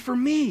you and for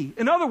me.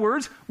 In other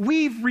words,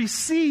 we're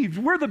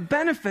the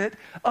benefit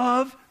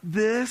of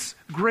this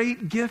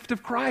great gift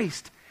of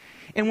Christ.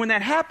 And when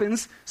that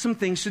happens, some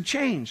things should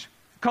change.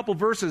 A couple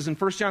verses in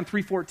 1 John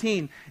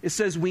 3:14, it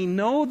says, we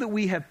know that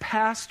we have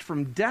passed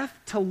from death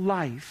to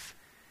life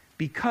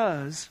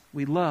because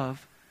we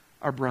love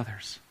our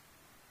brothers.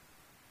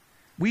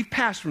 We've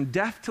passed from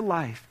death to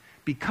life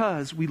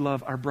because we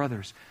love our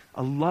brothers.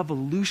 A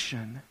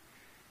love-evolution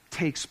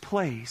takes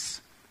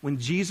place when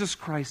Jesus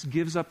Christ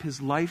gives up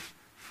his life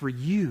for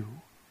you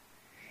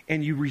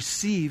and you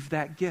receive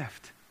that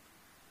gift.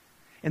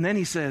 And then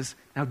he says,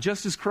 now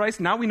just as Christ,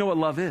 now we know what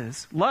love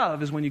is.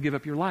 Love is when you give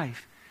up your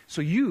life.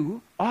 So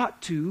you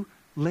ought to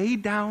lay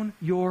down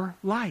your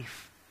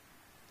life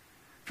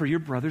for your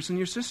brothers and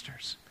your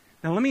sisters.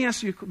 Now let me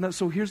ask you,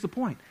 so here's the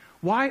point.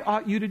 Why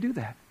ought you to do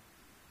that?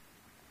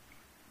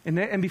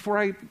 And before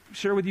I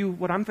share with you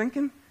what I'm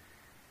thinking,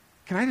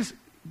 can I just,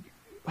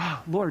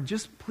 Lord,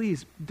 just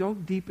please go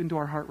deep into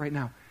our heart right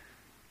now.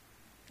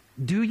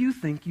 Do you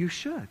think you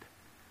should?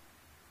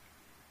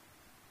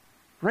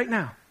 Right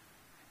now.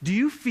 Do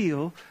you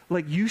feel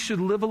like you should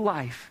live a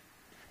life,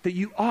 that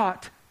you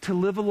ought to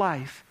live a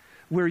life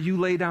where you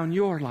lay down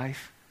your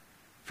life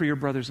for your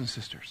brothers and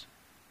sisters,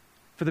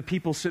 for the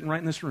people sitting right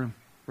in this room,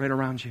 right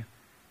around you,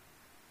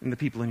 and the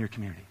people in your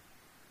community?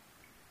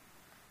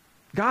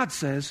 God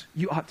says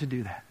you ought to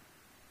do that.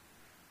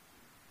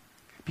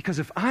 Because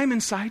if I'm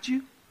inside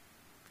you,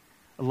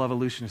 a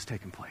love-evolution has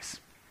taken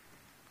place.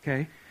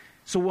 Okay?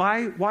 So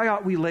why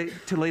ought we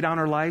to lay down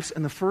our lives?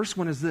 And the first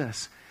one is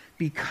this.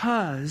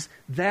 Because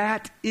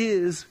that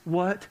is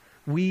what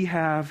we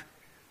have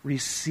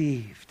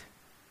received.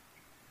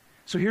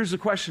 So here's the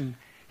question.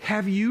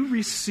 Have you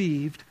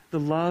received the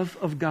love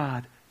of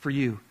God for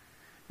you?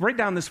 Write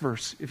down this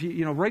verse. If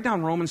write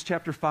down Romans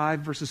chapter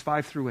 5, verses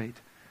 5 through 8.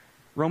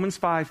 Romans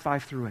 5,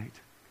 5 through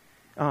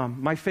 8.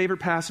 My favorite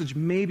passage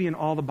maybe in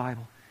all the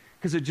Bible,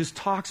 because it just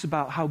talks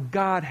about how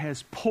God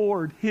has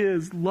poured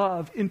his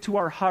love into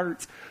our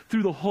hearts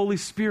through the Holy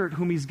Spirit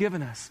whom he's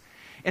given us.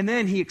 And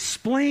then he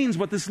explains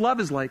what this love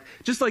is like.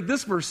 Just like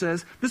this verse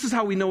says, this is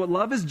how we know what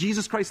love is.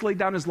 Jesus Christ laid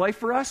down his life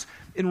for us.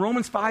 In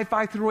Romans 5,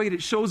 5 through 8,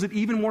 it shows it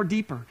even more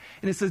deeper.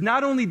 And it says,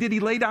 not only did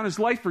he lay down his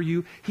life for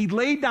you, he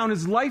laid down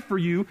his life for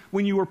you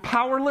when you were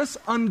powerless,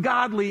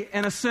 ungodly,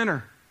 and a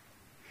sinner.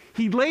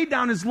 He laid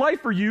down his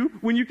life for you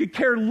when you could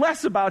care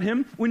less about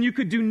him, when you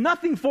could do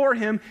nothing for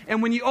him,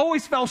 and when you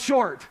always fell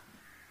short.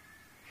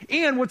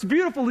 And what's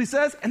beautiful, he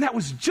says, and that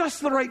was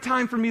just the right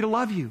time for me to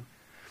love you.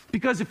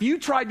 Because if you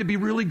tried to be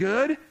really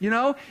good,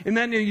 and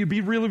then you'd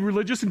be really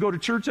religious and go to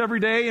church every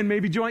day and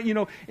maybe join,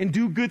 and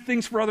do good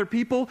things for other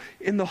people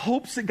in the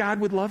hopes that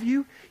God would love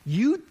you,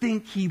 you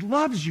think he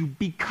loves you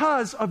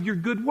because of your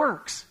good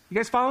works. You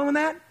guys following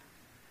that?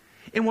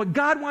 And what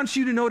God wants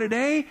you to know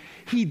today,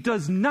 he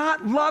does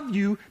not love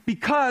you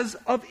because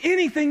of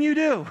anything you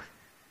do.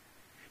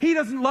 He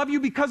doesn't love you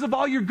because of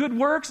all your good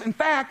works. In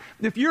fact,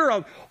 if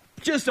you're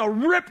just a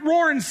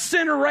rip-roaring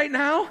sinner right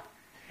now,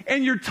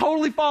 and you're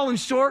totally falling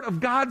short of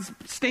God's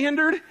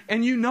standard,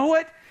 and you know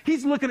it,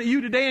 he's looking at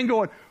you today and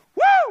going,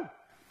 woo,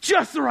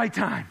 just the right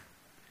time.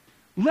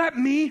 Let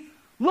me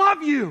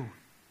love you.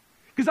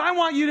 Because I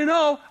want you to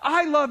know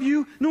I love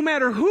you no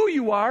matter who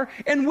you are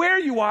and where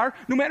you are,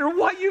 no matter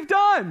what you've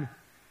done.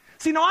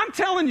 See, now I'm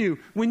telling you,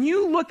 when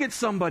you look at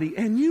somebody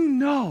and you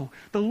know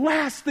the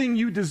last thing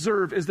you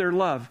deserve is their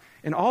love,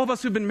 and all of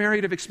us who've been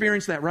married have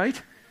experienced that,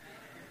 right?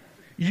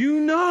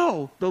 You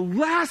know the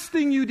last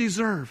thing you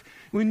deserve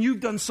when you've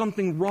done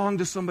something wrong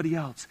to somebody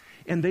else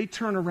and they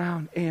turn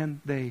around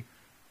and they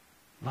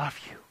love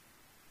you.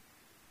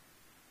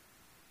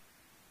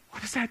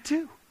 What does that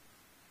do?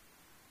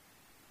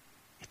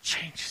 It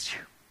changes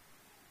you.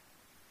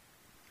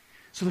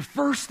 So the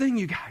first thing,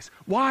 you guys,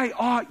 why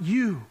ought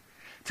you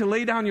to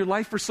lay down your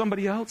life for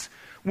somebody else?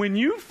 When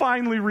you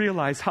finally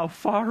realize how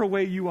far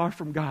away you are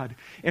from God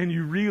and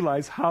you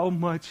realize how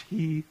much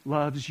he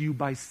loves you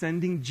by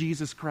sending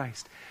Jesus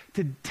Christ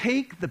to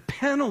take the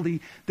penalty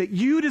that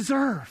you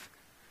deserve,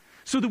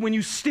 so that when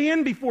you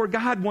stand before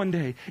God one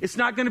day, it's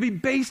not going to be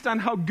based on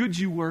how good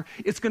you were.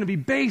 It's going to be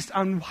based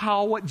on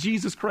what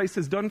Jesus Christ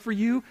has done for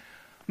you.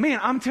 Man,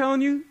 I'm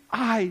telling you,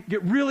 I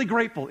get really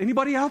grateful.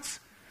 Anybody else?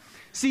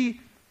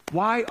 See,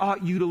 why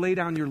ought you to lay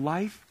down your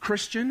life?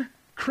 Christian,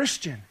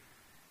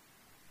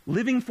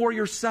 living for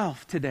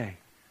yourself today.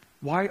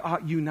 Why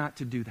ought you not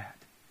to do that?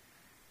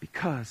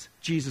 Because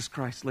Jesus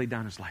Christ laid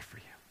down his life for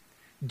you.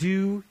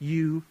 Do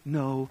you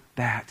know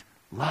that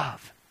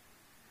love?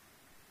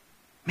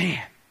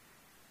 Man,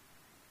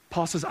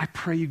 Paul says, I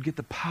pray you'd get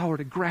the power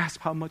to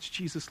grasp how much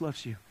Jesus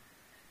loves you.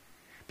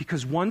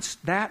 Because once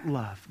that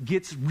love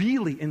gets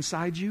really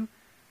inside you,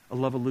 a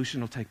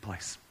lovolution will take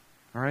place.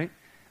 All right?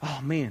 Oh,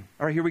 man.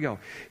 All right, here we go.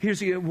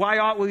 Why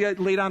ought we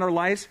lay down our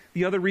lives?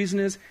 The other reason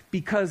is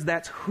because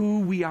that's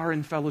who we are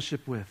in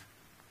fellowship with.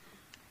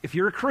 If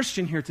you're a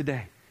Christian here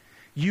today,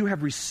 you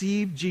have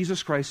received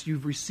Jesus Christ,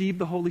 you've received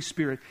the Holy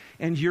Spirit,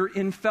 and you're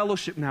in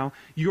fellowship now.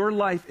 Your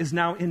life is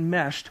now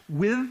enmeshed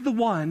with the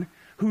one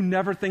who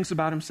never thinks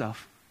about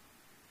himself.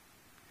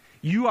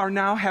 You are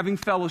now having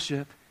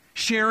fellowship,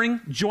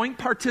 sharing, joint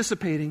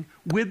participating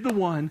with the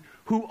one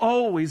who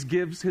always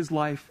gives his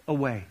life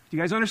away. Do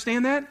you guys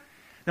understand that?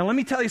 Now let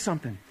me tell you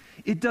something.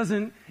 It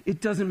doesn't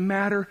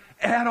matter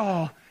at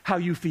all how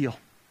you feel.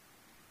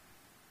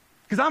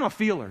 Because I'm a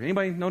feeler.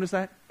 Anybody notice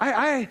that?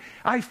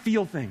 I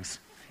feel things.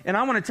 And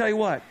I want to tell you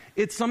what,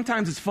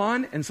 sometimes it's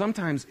fun and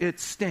sometimes it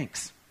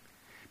stinks.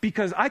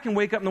 Because I can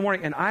wake up in the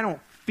morning and I don't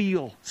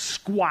feel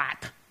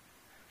squat.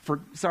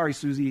 Sorry,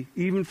 Susie,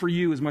 even for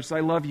you, as much as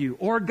I love you,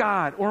 or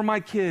God, or my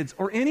kids,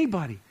 or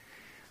anybody.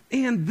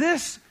 And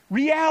this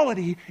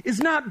reality is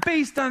not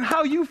based on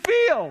how you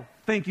feel.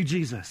 Thank you,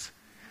 Jesus.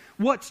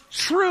 What's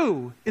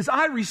true is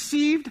I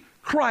received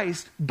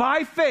Christ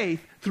by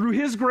faith through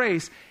his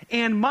grace,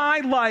 and my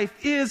life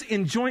is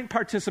in joint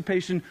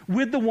participation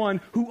with the one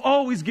who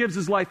always gives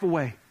his life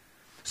away.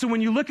 So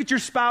when you look at your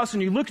spouse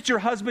and you look at your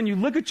husband, you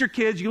look at your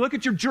kids, you look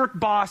at your jerk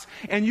boss,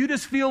 and you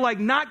just feel like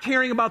not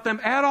caring about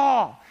them at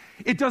all,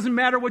 it doesn't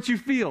matter what you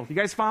feel. You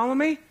guys follow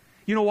me?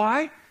 You know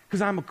why?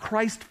 Because I'm a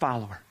Christ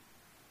follower.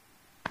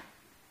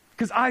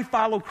 Because I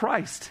follow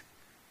Christ.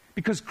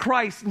 Because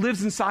Christ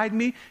lives inside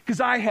me. Because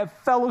I have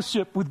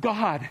fellowship with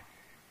God.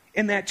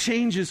 And that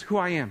changes who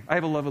I am. I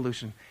have a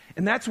lovolution.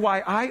 And that's why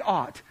I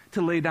ought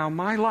to lay down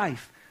my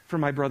life for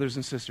my brothers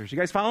and sisters. You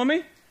guys follow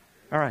me?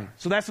 All right.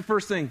 So that's the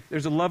first thing.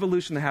 There's a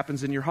lovolution that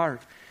happens in your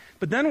heart.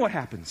 But then what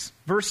happens?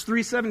 Verse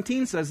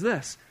 3:17 says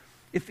this.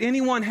 If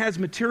anyone has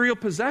material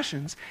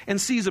possessions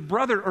and sees a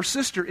brother or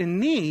sister in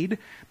need,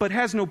 but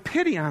has no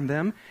pity on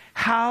them,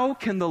 how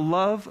can the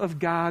love of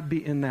God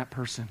be in that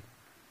person?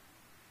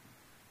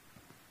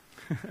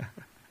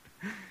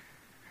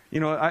 You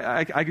know,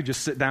 I could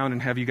just sit down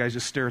and have you guys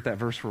just stare at that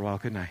verse for a while,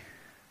 couldn't I?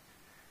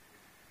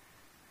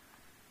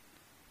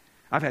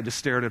 I've had to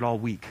stare at it all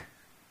week.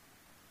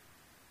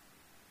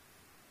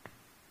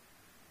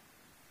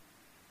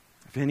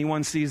 If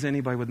anyone sees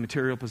anybody with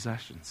material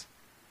possessions,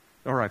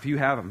 or if you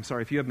have them,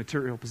 if you have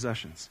material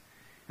possessions,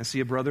 and see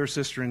a brother or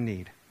sister in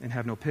need and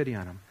have no pity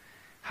on them,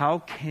 how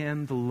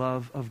can the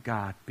love of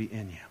God be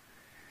in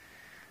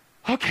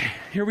you? Okay,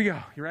 here we go.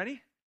 You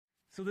ready?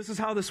 So this is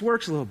how this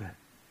works a little bit.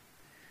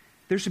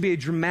 There should be a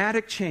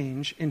dramatic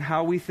change in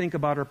how we think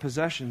about our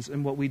possessions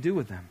and what we do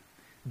with them,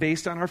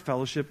 based on our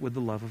fellowship with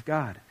the love of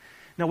God.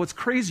 Now, what's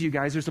crazy, you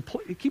guys,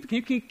 can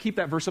you keep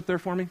that verse up there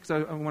for me? Because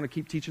I want to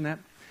keep teaching that.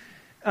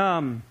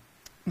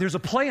 There's a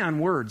play on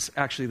words,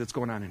 actually, that's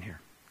going on in here.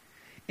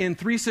 In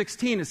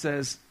 3:16, it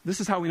says,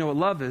 this is how we know what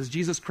love is.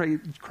 Jesus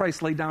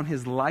Christ laid down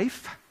his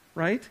life,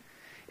 right?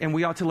 And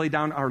we ought to lay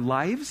down our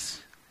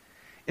lives.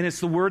 And it's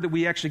the word that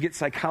we actually get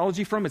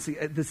psychology from. It's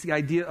the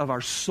idea of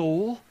our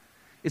soul.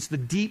 It's the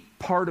deep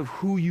part of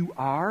who you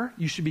are.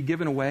 You should be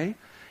given away.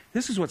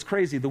 This is what's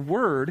crazy. The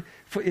word,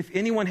 if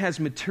anyone has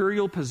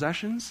material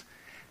possessions,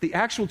 the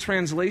actual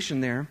translation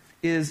there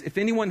is if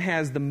anyone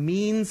has the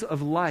means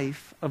of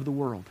life of the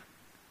world.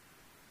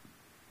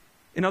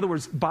 In other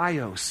words,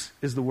 bios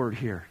is the word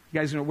here. You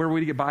guys know where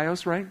we get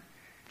bios, right?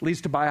 It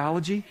leads to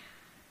biology.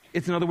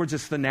 In other words,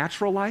 it's the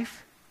natural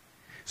life.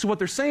 So what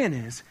they're saying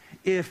is,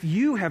 if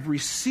you have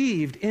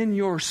received in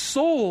your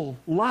soul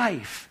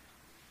life,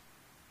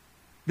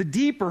 the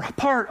deeper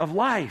part of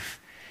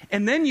life,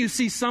 and then you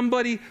see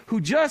somebody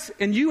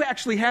and you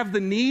actually have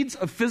the needs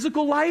of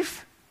physical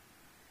life,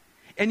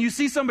 and you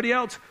see somebody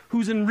else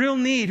who's in real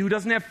need, who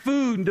doesn't have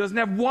food, and doesn't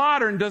have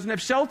water, and doesn't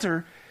have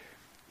shelter,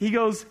 he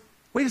goes,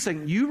 wait a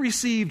second, you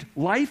received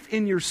life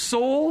in your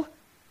soul,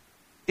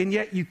 and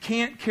yet you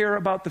can't care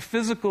about the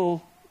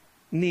physical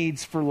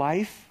needs for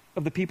life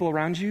of the people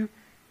around you?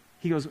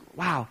 He goes,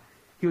 wow.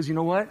 He goes, you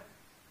know what?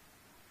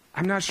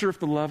 I'm not sure if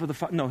the love of the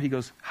Father... No, he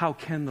goes, how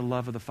can the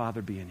love of the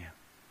Father be in you?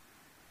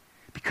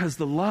 Because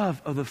the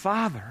love of the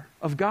Father,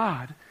 of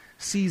God,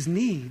 sees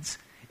needs,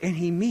 and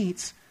he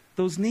meets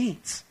those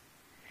needs.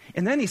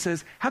 And then he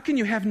says, how can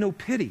you have no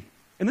pity?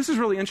 And this is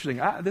really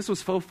interesting. This was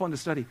so fun to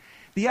study.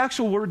 The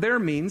actual word there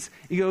means,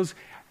 he goes,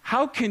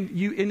 how can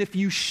you... And if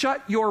you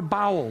shut your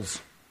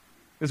bowels,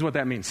 is what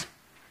that means.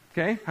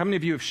 Okay? How many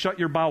of you have shut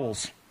your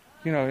bowels?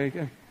 You know...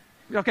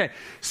 Okay,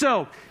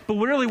 but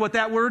really what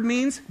that word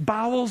means,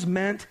 bowels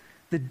meant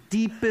the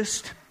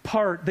deepest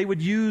part. They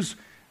would use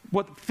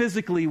what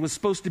physically was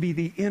supposed to be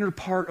the inner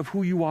part of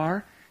who you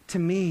are to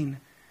mean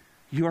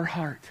your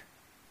heart.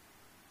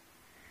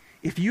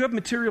 If you have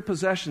material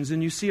possessions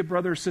and you see a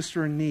brother or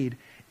sister in need,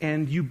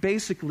 and you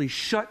basically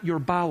shut your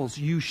bowels,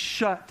 you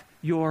shut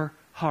your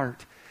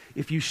heart.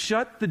 If you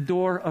shut the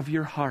door of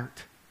your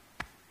heart,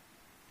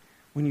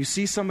 when you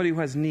see somebody who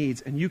has needs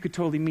and you could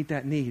totally meet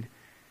that need,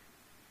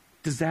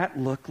 does that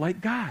look like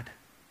God?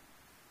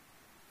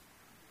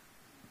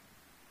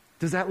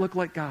 Does that look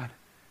like God?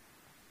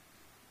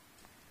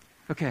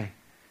 Okay.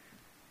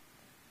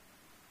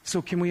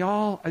 So can we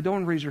all, I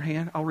don't raise your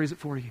hand, I'll raise it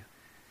for you.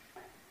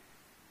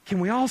 Can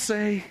we all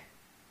say,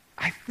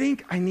 I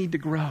think I need to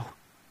grow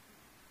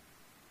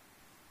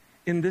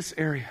in this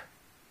area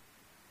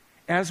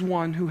as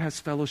one who has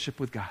fellowship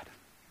with God?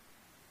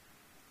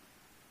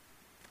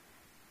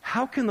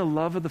 How can the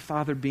love of the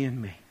Father be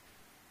in me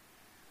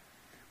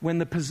when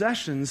the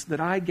possessions that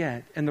I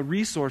get and the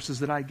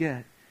resources that I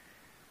get,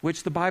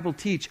 which the Bible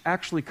teach,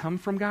 actually come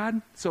from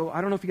God? So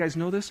I don't know if you guys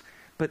know this,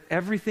 but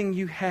everything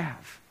you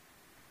have,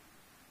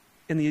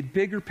 in the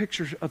bigger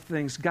picture of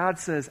things, God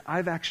says,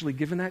 I've actually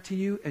given that to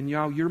you, and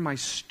now you're my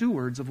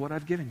stewards of what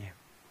I've given you.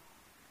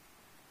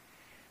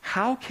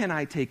 How can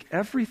I take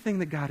everything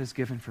that God has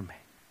given for me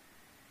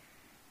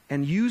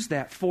and use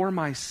that for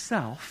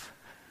myself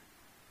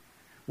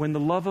when the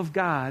love of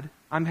God,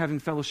 I'm having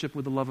fellowship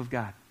with the love of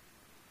God?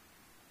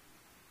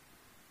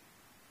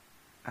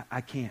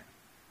 I can't.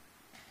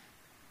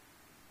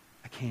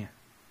 I can't.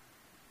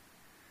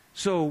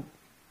 So,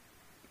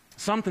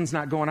 something's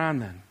not going on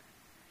then.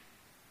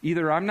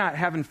 Either I'm not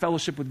having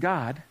fellowship with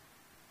God,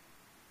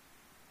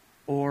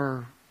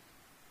 or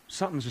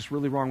something's just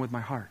really wrong with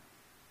my heart.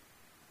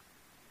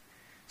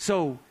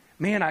 So,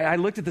 man, I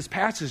looked at this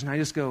passage and I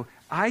just go,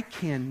 I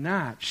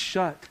cannot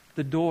shut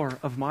the door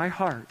of my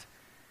heart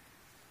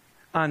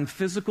on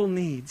physical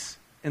needs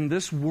in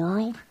this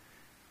world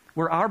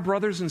where our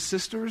brothers and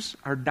sisters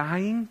are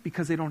dying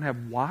because they don't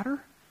have water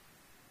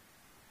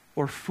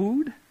or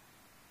food,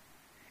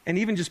 and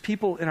even just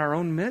people in our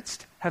own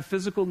midst have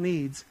physical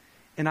needs,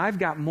 and I've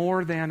got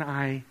more than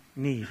I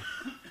need.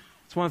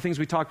 It's one of the things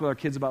we talked with our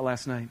kids about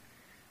last night.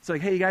 It's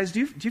like, hey, guys, do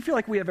you feel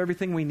like we have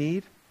everything we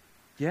need?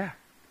 Yeah.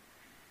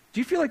 Do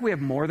you feel like we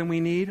have more than we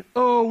need?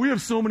 Oh, we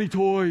have so many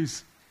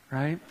toys,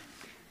 right?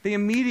 They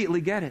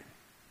immediately get it.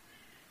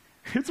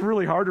 It's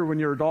really harder when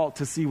you're an adult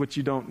to see what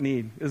you don't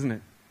need, isn't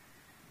it?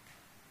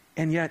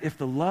 And yet, if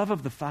the love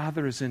of the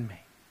Father is in me,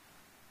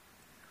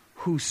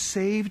 who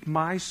saved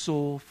my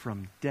soul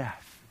from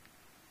death,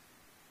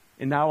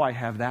 and now I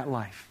have that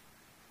life,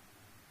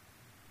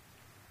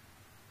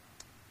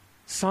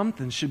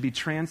 something should be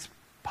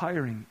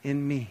transpiring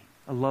in me,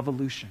 a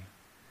lovolution,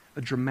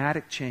 a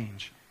dramatic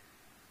change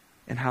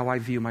in how I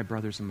view my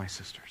brothers and my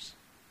sisters.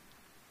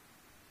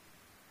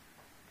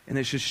 And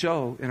it should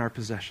show in our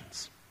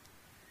possessions.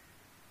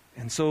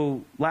 And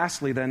so,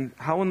 lastly then,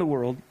 how in the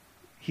world,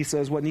 he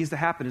says what needs to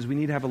happen is we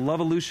need to have a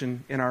lovolution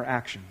in our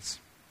actions.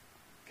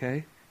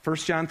 Okay? 1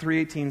 John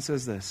 3:18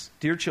 says this,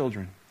 "Dear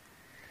children,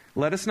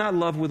 let us not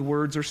love with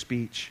words or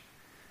speech,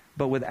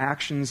 but with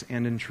actions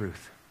and in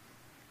truth."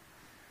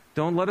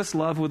 Don't let us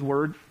love with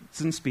words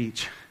and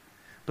speech,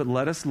 but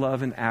let us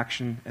love in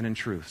action and in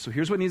truth. So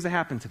here's what needs to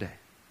happen today.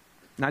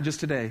 Not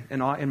just today,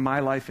 in my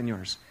life and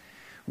yours.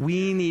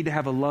 We need to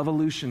have a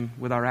lovolution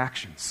with our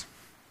actions.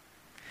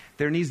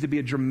 There needs to be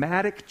a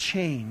dramatic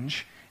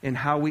change in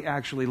how we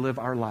actually live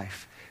our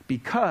life,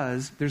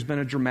 because there's been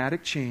a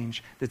dramatic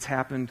change that's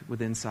happened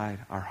within inside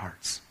our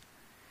hearts.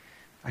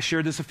 I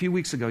shared this a few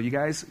weeks ago. You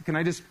guys,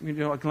 let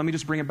me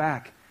just bring it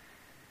back.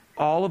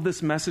 All of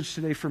this message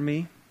today for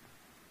me,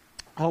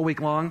 all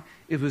week long,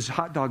 it was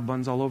hot dog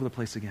buns all over the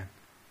place again.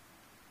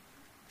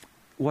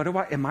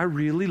 Am I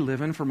really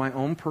living for my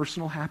own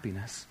personal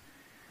happiness?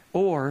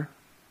 Or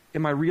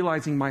am I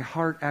realizing my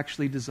heart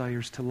actually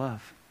desires to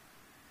love?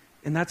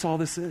 And that's all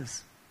this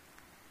is.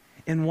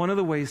 And one of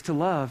the ways to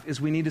love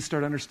is we need to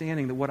start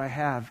understanding that what I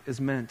have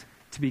is meant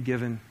to be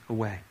given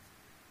away.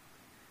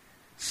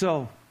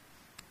 So,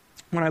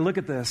 when I look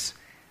at this,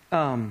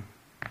 let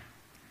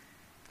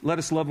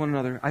us love one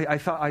another.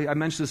 I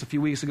mentioned this a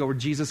few weeks ago where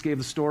Jesus gave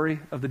the story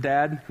of the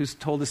dad who's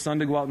told his son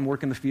to go out and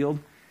work in the field.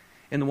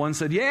 And the one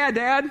said, "Yeah,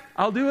 Dad,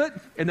 I'll do it."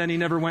 And then he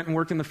never went and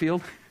worked in the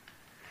field.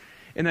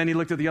 And then he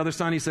looked at the other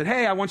son. He said,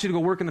 "Hey, I want you to go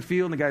work in the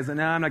field." And the guy said,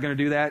 "No, I'm not going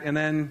to do that." And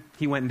then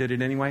he went and did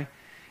it anyway.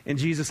 And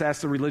Jesus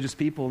asked the religious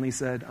people, and he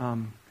said,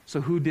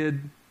 so who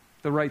did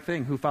the right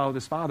thing? Who followed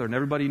his father? And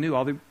everybody knew.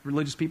 All the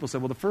religious people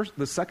said, well,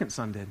 the second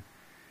son did.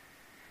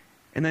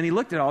 And then he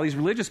looked at all these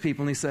religious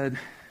people, and he said,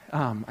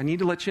 I need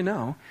to let you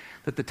know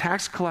that the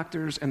tax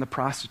collectors and the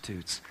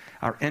prostitutes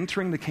are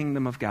entering the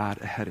kingdom of God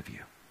ahead of you.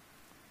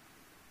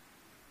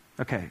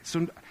 Okay,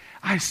 so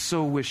I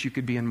so wish you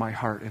could be in my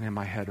heart and in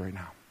my head right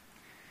now.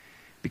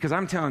 Because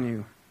I'm telling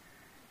you,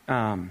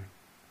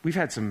 we've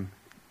had some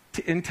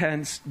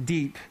intense,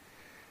 deep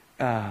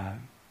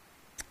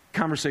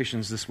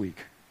conversations this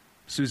week,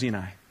 Susie and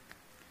I,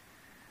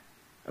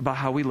 about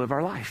how we live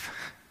our life.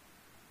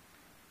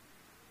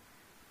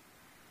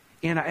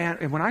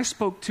 And when I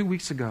spoke 2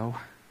 weeks ago,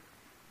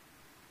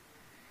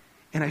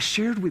 and I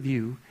shared with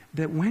you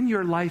that when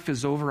your life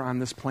is over on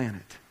this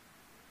planet,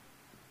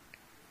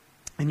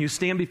 and you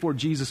stand before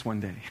Jesus one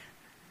day,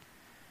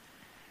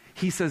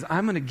 he says,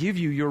 I'm going to give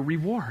you your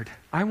reward.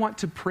 I want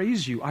to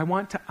praise you. I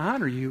want to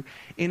honor you.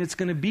 And it's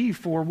going to be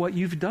for what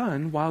you've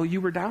done while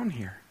you were down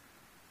here.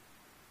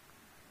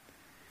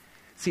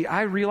 See,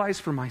 I realize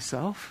for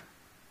myself,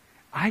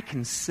 I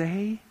can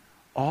say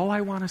all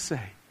I want to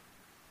say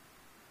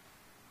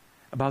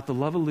about the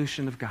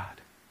lovolution of God.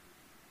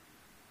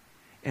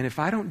 And if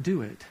I don't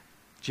do it,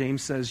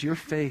 James says, your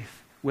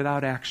faith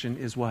without action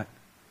is what?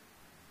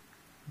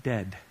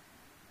 Dead.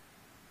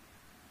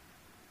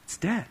 It's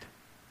dead.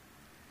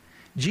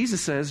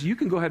 Jesus says, you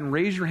can go ahead and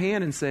raise your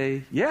hand and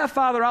say, yeah,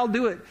 Father, I'll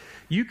do it.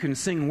 You can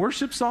sing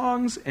worship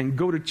songs and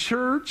go to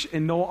church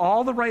and know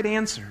all the right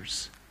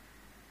answers.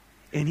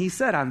 And he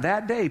said, on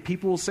that day,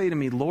 people will say to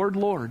me, Lord,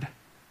 Lord.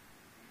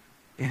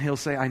 And he'll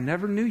say, I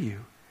never knew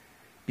you,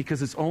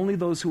 because it's only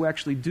those who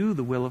actually do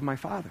the will of my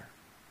Father.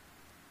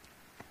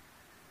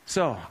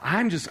 So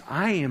I just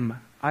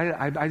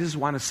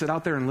want to sit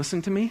out there and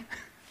listen to me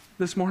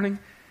this morning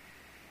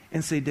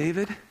and say,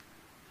 David,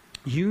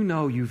 you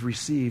know you've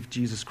received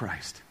Jesus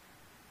Christ.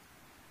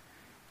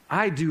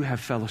 I do have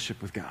fellowship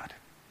with God.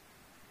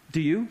 Do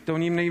you?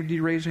 Don't even need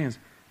to raise your hands.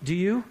 Do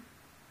you?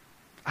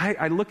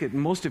 I look at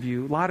most of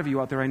you, a lot of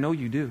you out there, I know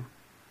you do.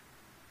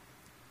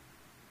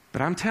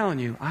 But I'm telling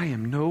you, I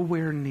am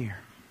nowhere near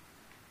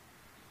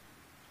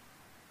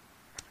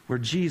where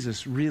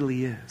Jesus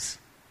really is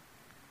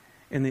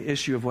in the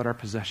issue of what our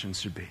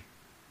possessions should be.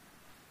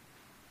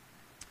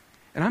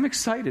 And I'm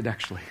excited,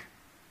 actually.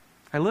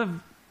 I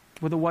live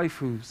with a wife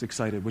who's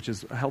excited, which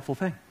is a helpful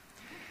thing.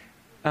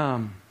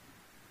 To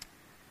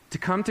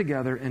come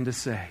together and to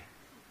say,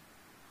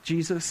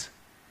 Jesus,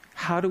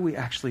 how do we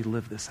actually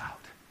live this out?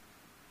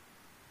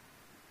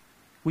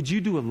 Would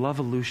you do a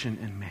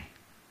lovolution in me?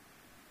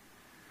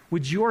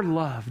 Would your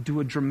love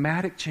do a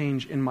dramatic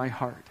change in my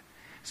heart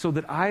so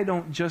that I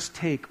don't just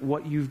take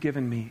what you've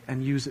given me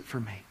and use it for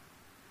me,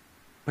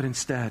 but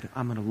instead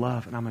I'm going to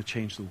love and I'm going to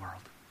change the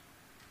world?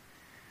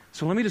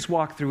 So let me just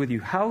walk through with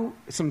you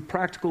some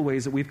practical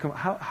ways that we've come,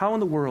 how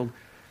in the world,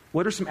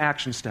 what are some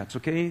action steps,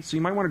 okay? So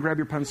you might want to grab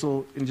your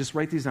pencil and just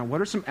write these down.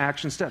 What are some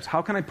action steps?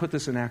 How can I put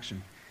this in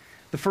action?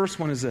 The first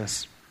one is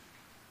this.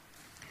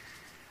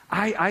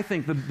 I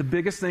think the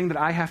biggest thing that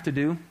I have to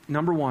do,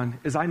 number one,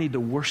 is I need to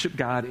worship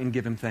God and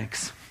give him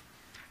thanks.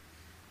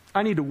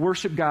 I need to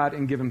worship God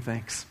and give him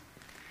thanks.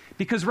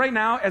 Because right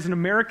now, as an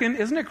American,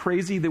 isn't it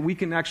crazy that we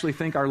can actually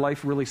think our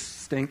life really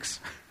stinks?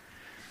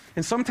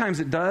 And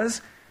sometimes it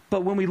does,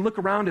 But when we look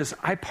around us,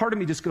 part of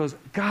me just goes,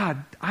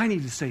 God, I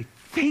need to say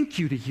thank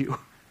you to you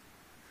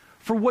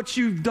for what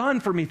you've done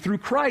for me through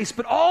Christ,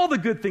 but all the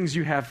good things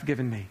you have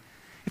given me.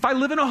 If I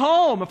live in a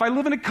home, if I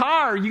live in a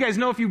car, you guys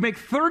know if you make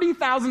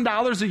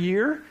 $30,000 a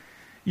year,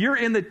 you're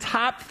in the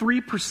top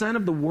 3%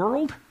 of the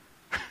world.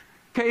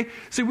 Okay,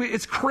 so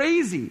it's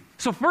crazy.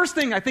 So first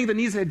thing I think that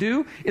needs to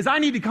do is I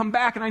need to come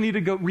back and I need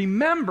to go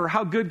remember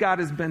how good God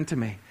has been to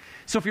me.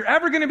 So if you're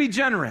ever going to be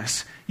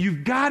generous,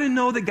 you've got to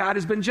know that God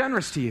has been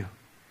generous to you.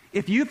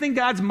 If you think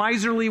God's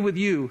miserly with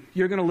you,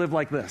 you're going to live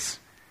like this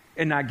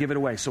and not give it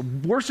away. So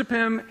worship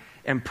Him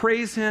and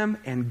praise Him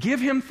and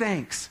give Him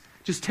thanks.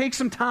 Just take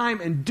some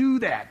time and do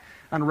that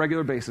on a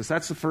regular basis.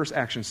 That's the first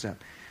action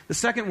step. The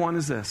second one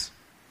is this.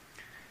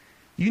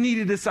 You need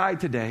to decide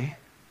today,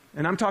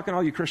 and I'm talking to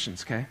all you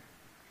Christians, okay?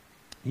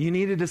 You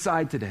need to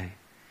decide today,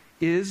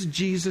 is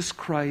Jesus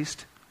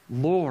Christ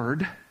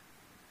Lord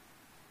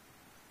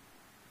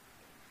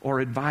or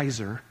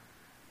advisor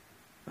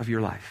of your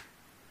life?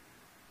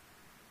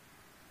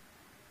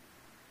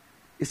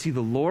 Is He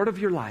the Lord of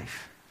your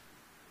life?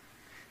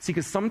 See,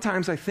 because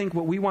sometimes I think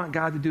what we want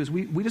God to do is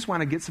we just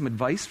want to get some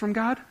advice from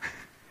God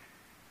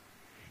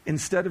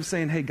instead of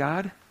saying, hey,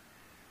 God,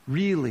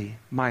 really,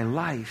 my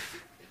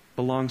life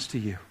belongs to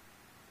you.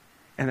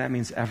 And that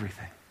means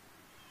everything.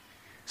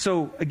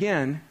 So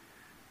again,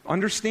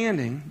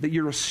 understanding that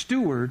you're a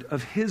steward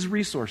of His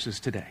resources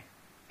today.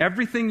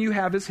 Everything you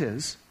have is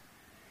His.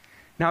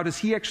 Now, does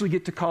He actually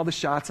get to call the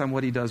shots on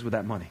what He does with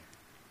that money?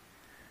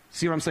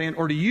 See what I'm saying?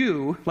 Or do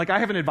you, like I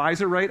have an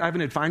advisor, right? I have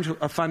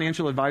a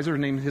financial advisor.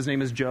 His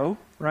name is Joe,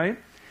 right?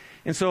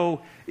 And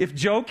so if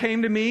Joe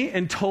came to me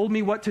and told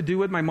me what to do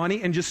with my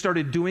money and just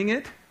started doing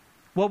it,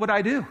 what would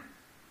I do?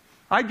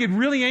 I'd get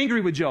really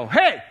angry with Joe.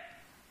 Hey,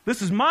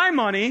 this is my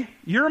money.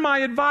 You're my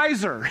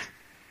advisor.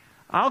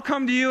 I'll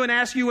come to you and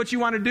ask you what you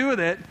want to do with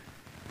it.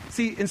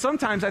 See, and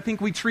sometimes I think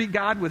we treat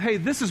God with, hey,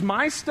 this is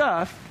my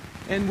stuff,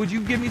 and would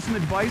you give me some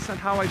advice on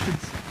how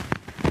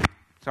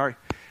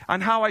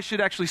I should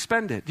actually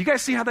spend it? Do you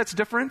guys see how that's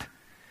different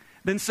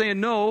than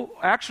saying, no,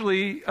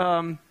 actually,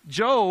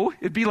 Joe,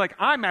 it'd be like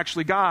I'm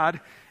actually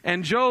God,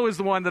 and Joe is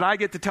the one that I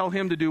get to tell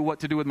him to do what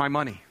to do with my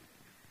money.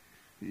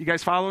 You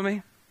guys follow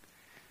me?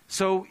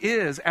 So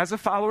as a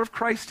follower of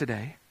Christ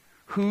today,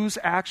 who's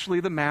actually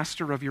the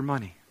master of your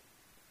money?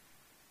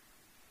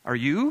 Are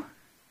you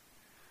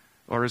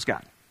or is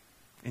God?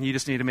 And you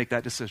just need to make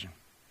that decision.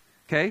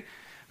 Okay?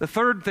 The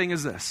third thing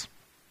is this.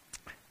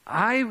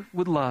 I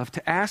would love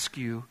to ask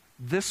you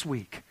this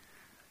week,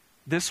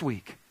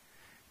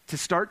 to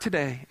start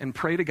today and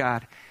pray to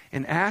God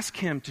and ask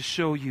Him to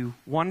show you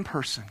one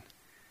person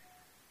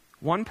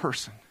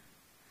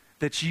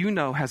that you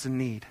know has a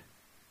need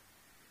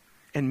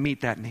and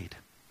meet that need.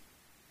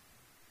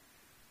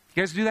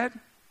 You guys do that?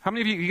 How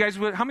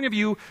many of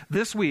you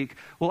this week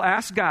will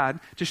ask God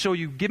to show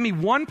you, give me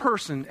one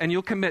person, and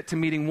you'll commit to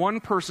meeting one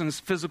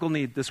person's physical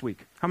need this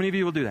week? How many of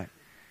you will do that?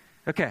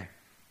 Okay.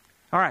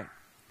 All right.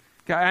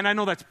 And I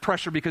know that's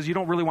pressure because you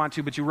don't really want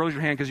to, but you rose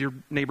your hand because your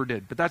neighbor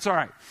did. But that's all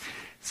right.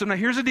 So now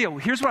here's the deal.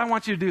 Here's what I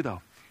want you to do,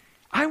 though.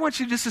 I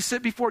want you just to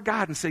sit before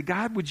God and say,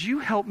 God, would you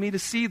help me to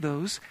see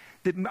those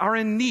that are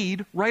in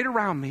need right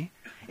around me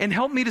and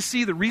help me to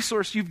see the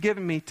resource you've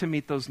given me to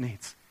meet those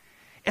needs?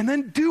 And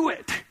then do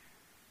it.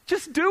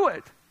 Just do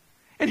it.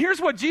 And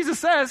here's what Jesus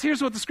says.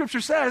 Here's what the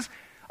Scripture says.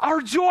 Our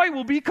joy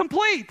will be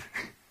complete.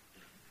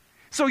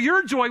 So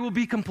your joy will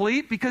be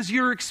complete because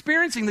you're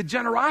experiencing the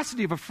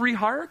generosity of a free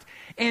heart,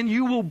 and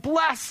you will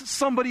bless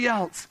somebody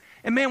else.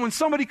 And man, when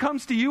somebody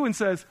comes to you and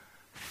says,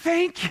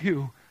 thank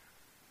you,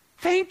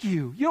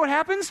 you know what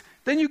happens?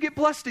 Then you get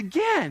blessed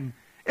again.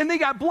 And they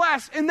got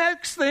blessed. And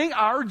next thing,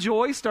 our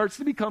joy starts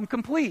to become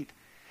complete.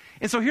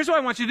 And so here's what I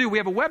want you to do. We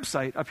have a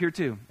website up here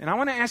too. And I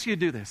want to ask you to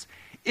do this.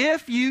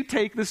 If you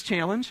take this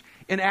challenge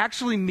and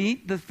actually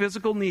meet the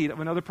physical need of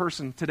another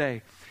person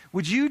today,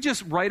 would you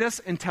just write us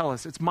and tell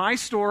us? It's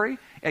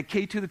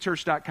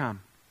mystory@k2thechurch.com.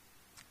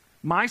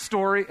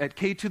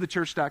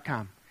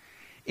 mystory@k2thechurch.com.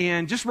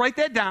 And just write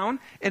that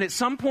down, and at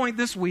some point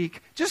this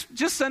week,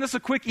 just send us a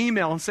quick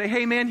email and say,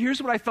 hey man,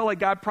 here's what I felt like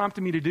God prompted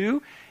me to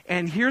do,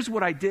 and here's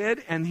what I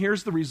did, and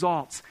here's the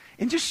results.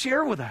 And just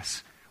share with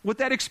us what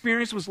that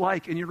experience was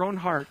like in your own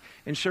heart,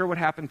 and share what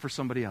happened for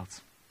somebody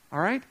else.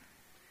 All right?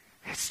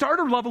 Start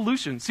a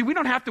Love-olution. See, we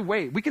don't have to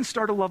wait. We can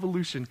start a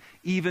Love-olution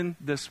even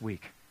this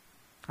week.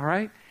 All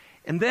right?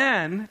 And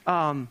then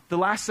the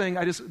last thing,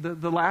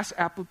 the last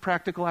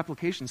practical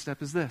application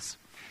step is this.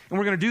 And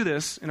we're going to do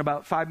this in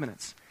about 5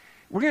 minutes.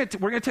 We're going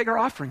to take our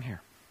offering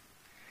here.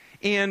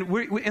 And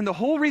the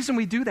whole reason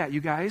we do that,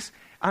 you guys,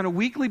 on a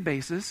weekly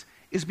basis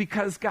is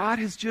because God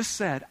has just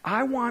said,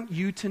 I want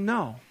you to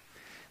know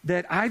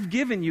that I've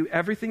given you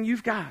everything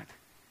you've got.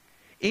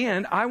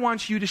 And I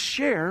want you to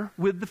share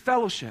with the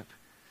fellowship.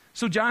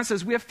 So John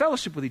says we have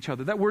fellowship with each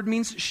other. That word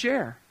means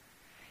share.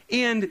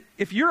 And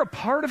if you're a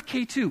part of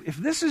K2, if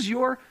this is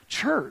your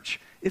church,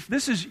 if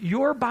this is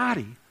your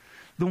body,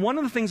 then one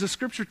of the things the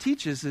Scripture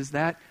teaches is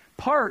that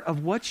part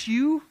of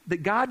that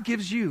God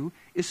gives you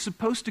is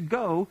supposed to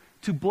go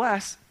to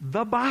bless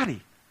the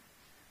body.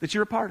 that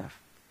you're a part of.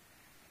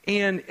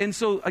 And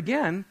so,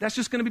 again, that's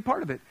just going to be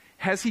part of it.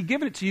 Has he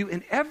given it to you?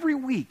 And every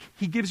week,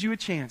 he gives you a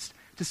chance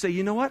to say,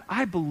 you know what?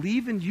 I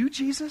believe in you,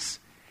 Jesus,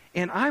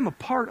 and I'm a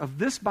part of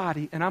this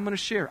body, and I'm going to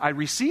share. I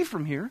receive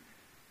from here.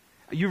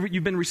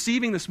 You've been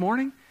receiving this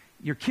morning.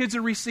 Your kids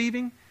are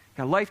receiving.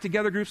 Got Life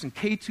Together groups and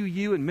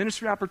K2U and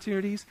ministry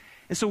opportunities.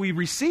 And so we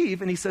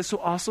receive, and he says, so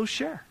also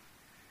share.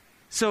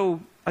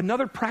 So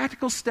another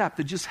practical step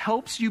that just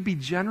helps you be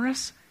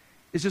generous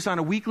is just on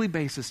a weekly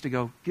basis to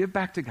go, give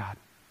back to God.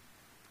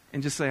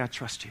 And just say, I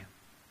trust you.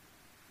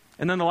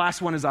 And then the last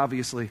one is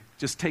obviously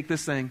just take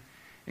this thing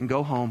and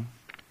go home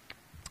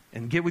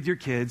and get with your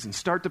kids and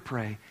start to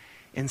pray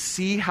and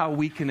see how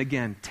we can,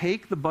 again,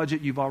 take the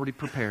budget you've already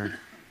prepared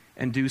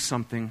and do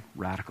something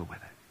radical with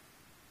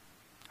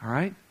it. All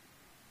right?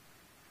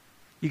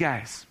 You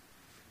guys,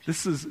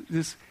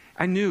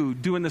 I knew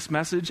doing this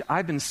message,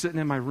 I've been sitting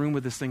in my room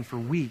with this thing for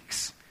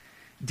weeks,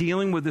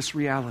 dealing with this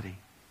reality.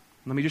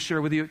 Let me just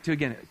share with you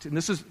again, and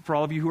this is for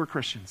all of you who are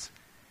Christians.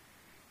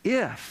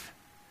 If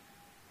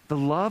the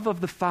love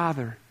of the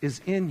Father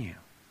is in you,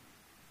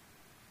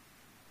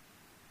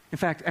 in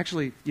fact,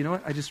 actually, you know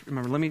what? I just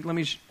remember. Let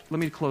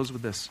me close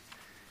with this,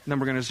 and then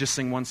we're going to just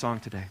sing one song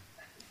today.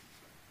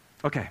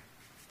 Okay.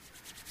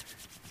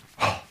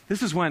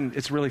 This is when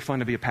it's really fun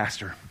to be a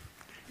pastor.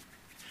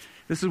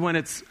 This is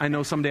when I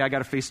know someday I got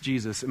to face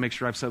Jesus and make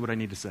sure I've said what I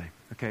need to say.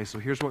 Okay, so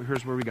here's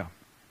where we go.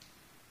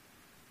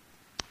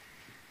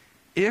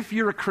 If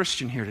you're a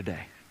Christian here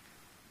today,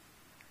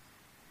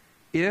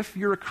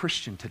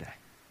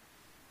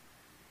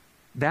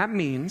 that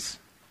means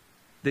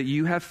that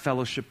you have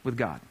fellowship with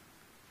God.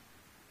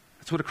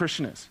 That's what a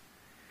Christian is.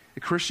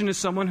 A Christian is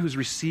someone who's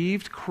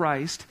received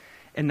Christ,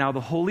 and now the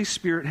Holy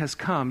Spirit has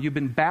come. You've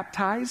been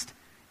baptized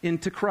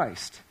into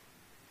Christ,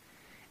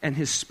 and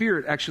His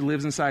Spirit actually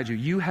lives inside you.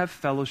 You have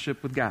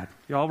fellowship with God.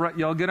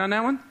 Y'all good on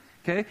that one?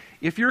 Okay?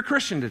 If you're a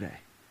Christian today,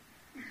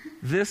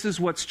 this is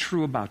what's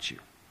true about you.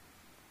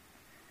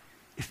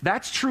 If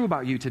that's true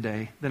about you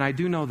today, then I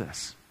do know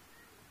this.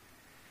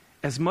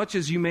 As much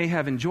as you may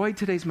have enjoyed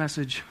today's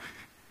message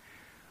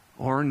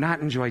or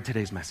not enjoyed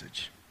today's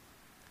message,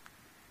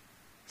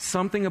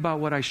 something about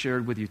what I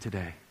shared with you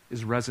today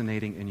is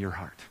resonating in your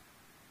heart.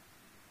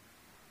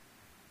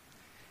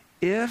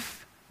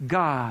 If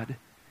God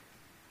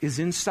is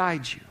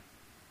inside you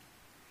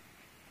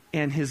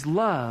and His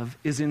love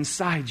is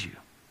inside you,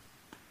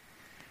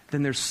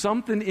 then there's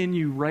something in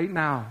you right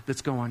now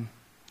that's going,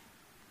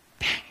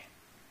 dang it,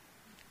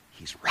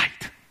 He's right.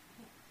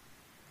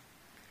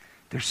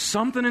 There's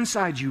something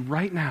inside you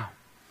right now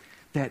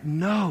that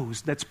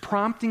knows, that's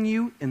prompting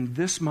you in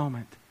this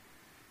moment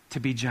to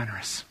be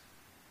generous.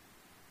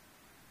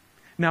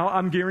 Now,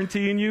 I'm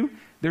guaranteeing you,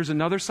 there's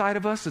another side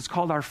of us that's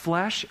called our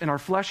flesh, and our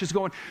flesh is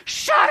going,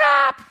 shut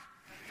up!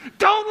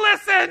 Don't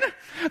listen!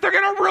 They're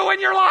going to ruin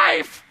your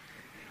life!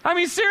 I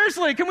mean,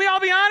 seriously, can we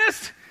all be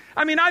honest?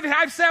 I mean,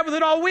 I've sat with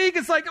it all week.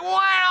 It's like,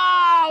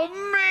 wow,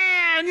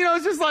 man. You know,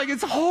 it's just like,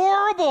 it's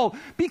horrible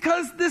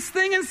because this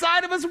thing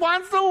inside of us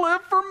wants to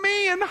live for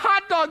me and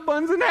hot dog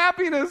buns and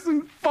happiness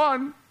and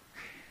fun.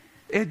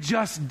 It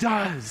just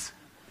does.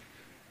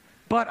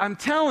 But I'm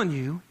telling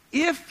you,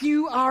 if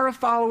you are a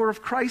follower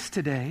of Christ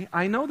today,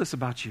 I know this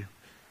about you.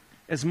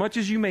 As much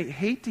as you may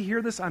hate to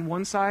hear this on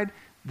one side,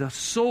 the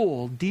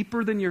soul,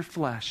 deeper than your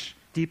flesh,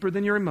 deeper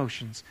than your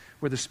emotions,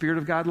 where the Spirit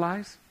of God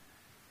lies,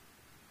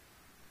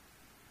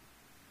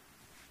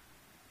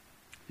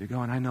 you're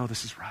going, I know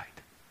this is right.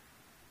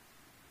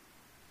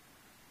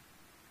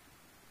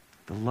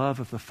 The love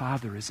of the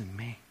Father is in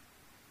me.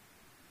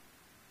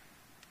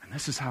 And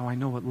this is how I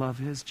know what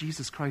love is.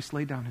 Jesus Christ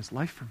laid down His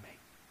life for me.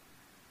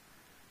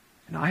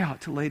 And I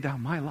ought to lay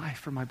down my life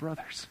for my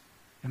brothers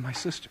and my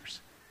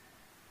sisters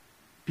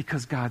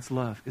because God's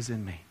love is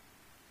in me.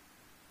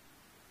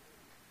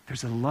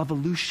 There's a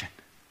love-evolution,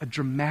 a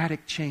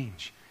dramatic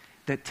change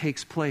that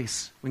takes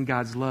place when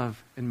God's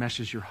love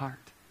enmeshes your heart.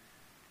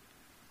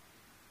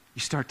 You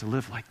start to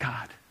live like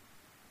God.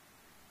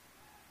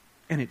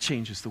 And it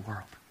changes the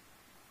world.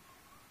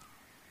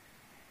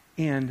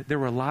 And there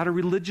were a lot of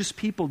religious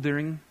people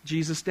during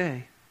Jesus'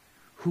 day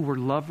who were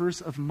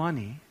lovers of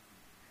money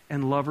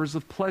and lovers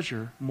of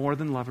pleasure more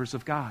than lovers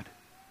of God.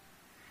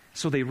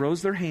 So they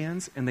rose their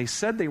hands and they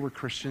said they were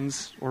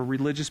Christians or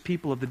religious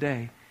people of the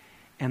day,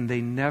 and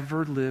they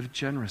never lived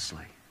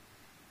generously.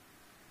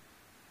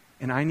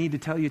 And I need to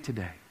tell you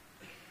today,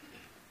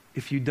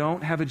 if you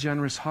don't have a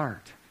generous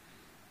heart,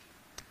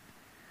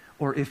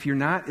 or if you're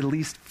not at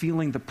least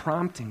feeling the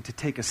prompting to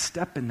take a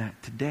step in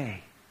that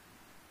today,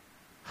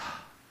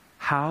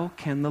 how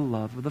can the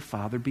love of the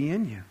Father be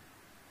in you?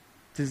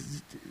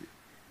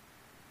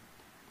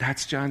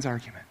 That's John's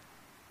argument.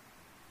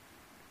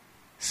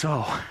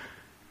 So,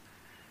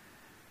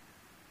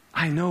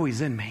 I know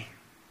He's in me.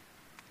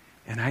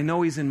 And I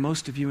know He's in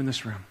most of you in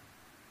this room.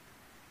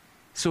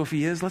 So if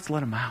He is, let's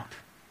let Him out.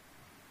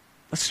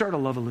 Let's start a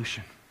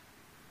love-evolution.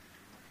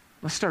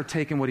 Let's start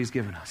taking what He's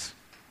given us.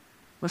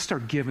 Let's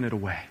start giving it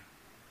away.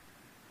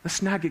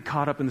 Let's not get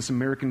caught up in this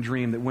American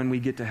dream that when we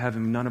get to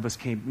heaven, none of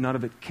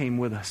it came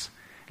with us.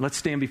 Let's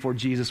stand before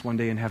Jesus one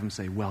day and have him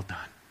say, well done.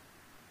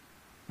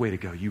 Way to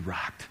go. You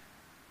rocked.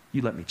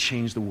 You let me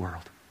change the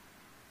world.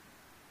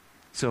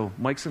 So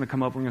Mike's going to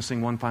come up. We're going to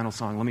sing one final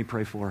song. Let me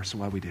pray for us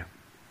while we do.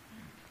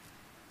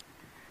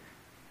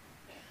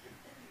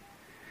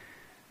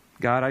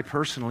 God, I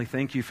personally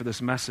thank you for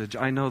this message.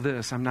 I know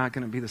this. I'm not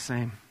going to be the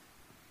same.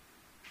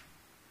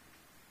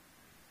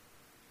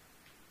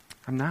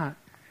 I'm not.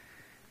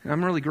 And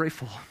I'm really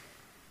grateful.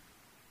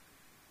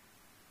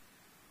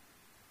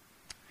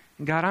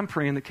 And God, I'm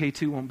praying that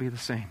K2 won't be the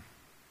same.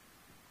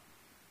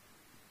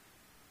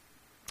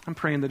 I'm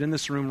praying that in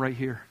this room right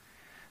here,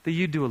 that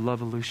you do a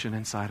love-evolution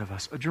inside of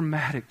us, a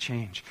dramatic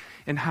change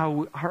in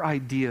how our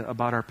idea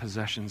about our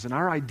possessions and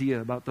our idea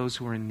about those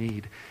who are in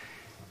need.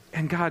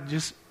 And God,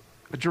 just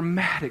a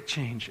dramatic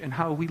change in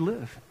how we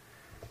live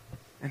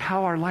and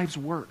how our lives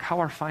work, how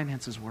our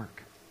finances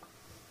work.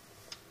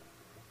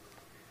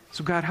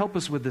 So God, help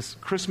us with this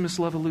Christmas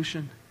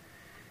love-evolution.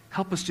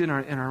 Help us in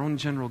our own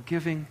general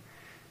giving.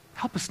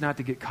 Help us not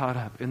to get caught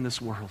up in this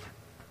world.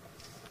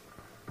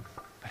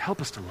 But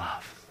help us to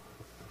love.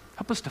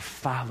 Help us to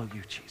follow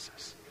you,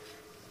 Jesus.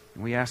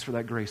 And we ask for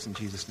that grace in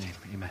Jesus' name.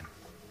 Amen.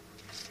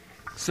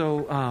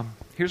 So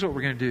here's what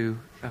we're going to do.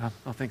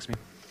 Thanks, man.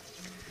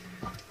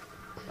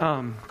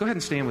 Go ahead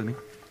and stand with me.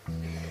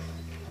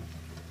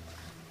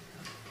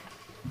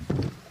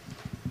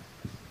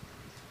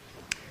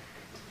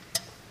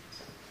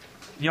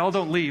 Y'all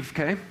don't leave,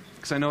 okay?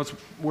 Because I know it's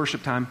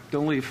worship time.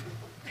 Don't leave.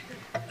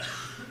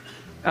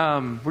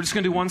 We're just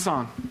going to do one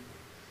song.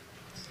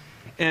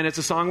 And it's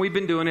a song we've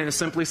been doing, and it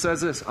simply says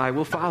this: I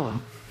will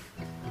follow.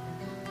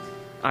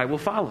 I will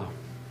follow.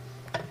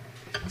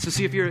 So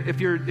see, if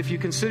you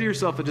consider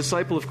yourself a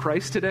disciple of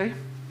Christ today,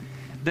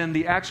 then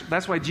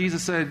that's why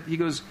Jesus said, he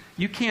goes,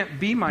 you can't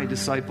be my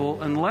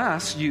disciple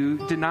unless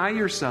you deny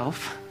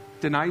yourself,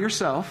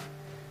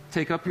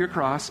 take up your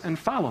cross, and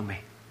follow me.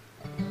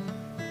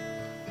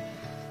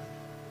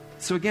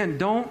 So again,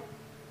 don't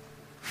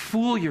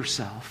fool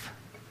yourself.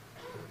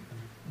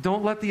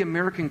 Don't let the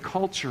American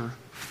culture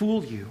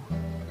fool you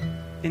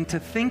into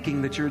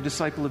thinking that you're a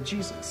disciple of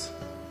Jesus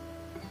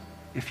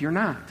if you're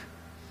not.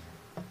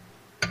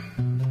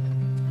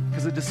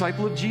 Because a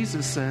disciple of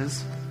Jesus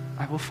says,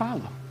 I will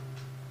follow.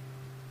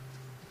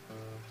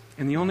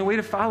 And the only way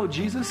to follow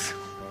Jesus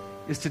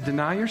is to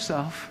deny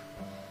yourself,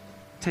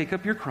 take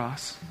up your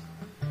cross,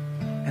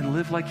 and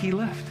live like he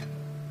lived.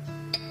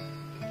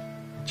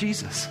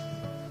 Jesus,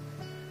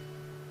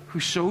 who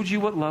showed you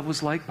what love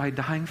was like by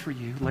dying for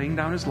you, laying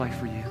down his life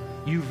for you.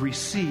 You've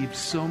received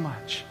so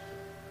much.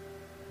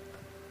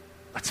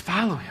 Let's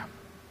follow him.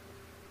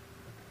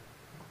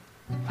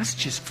 Let's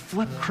just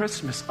flip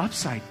Christmas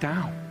upside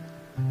down.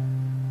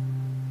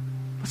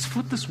 Let's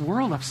flip this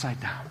world upside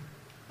down.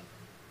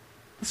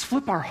 Let's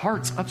flip our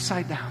hearts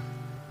upside down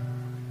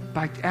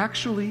by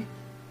actually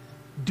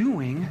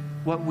doing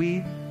what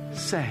we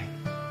say.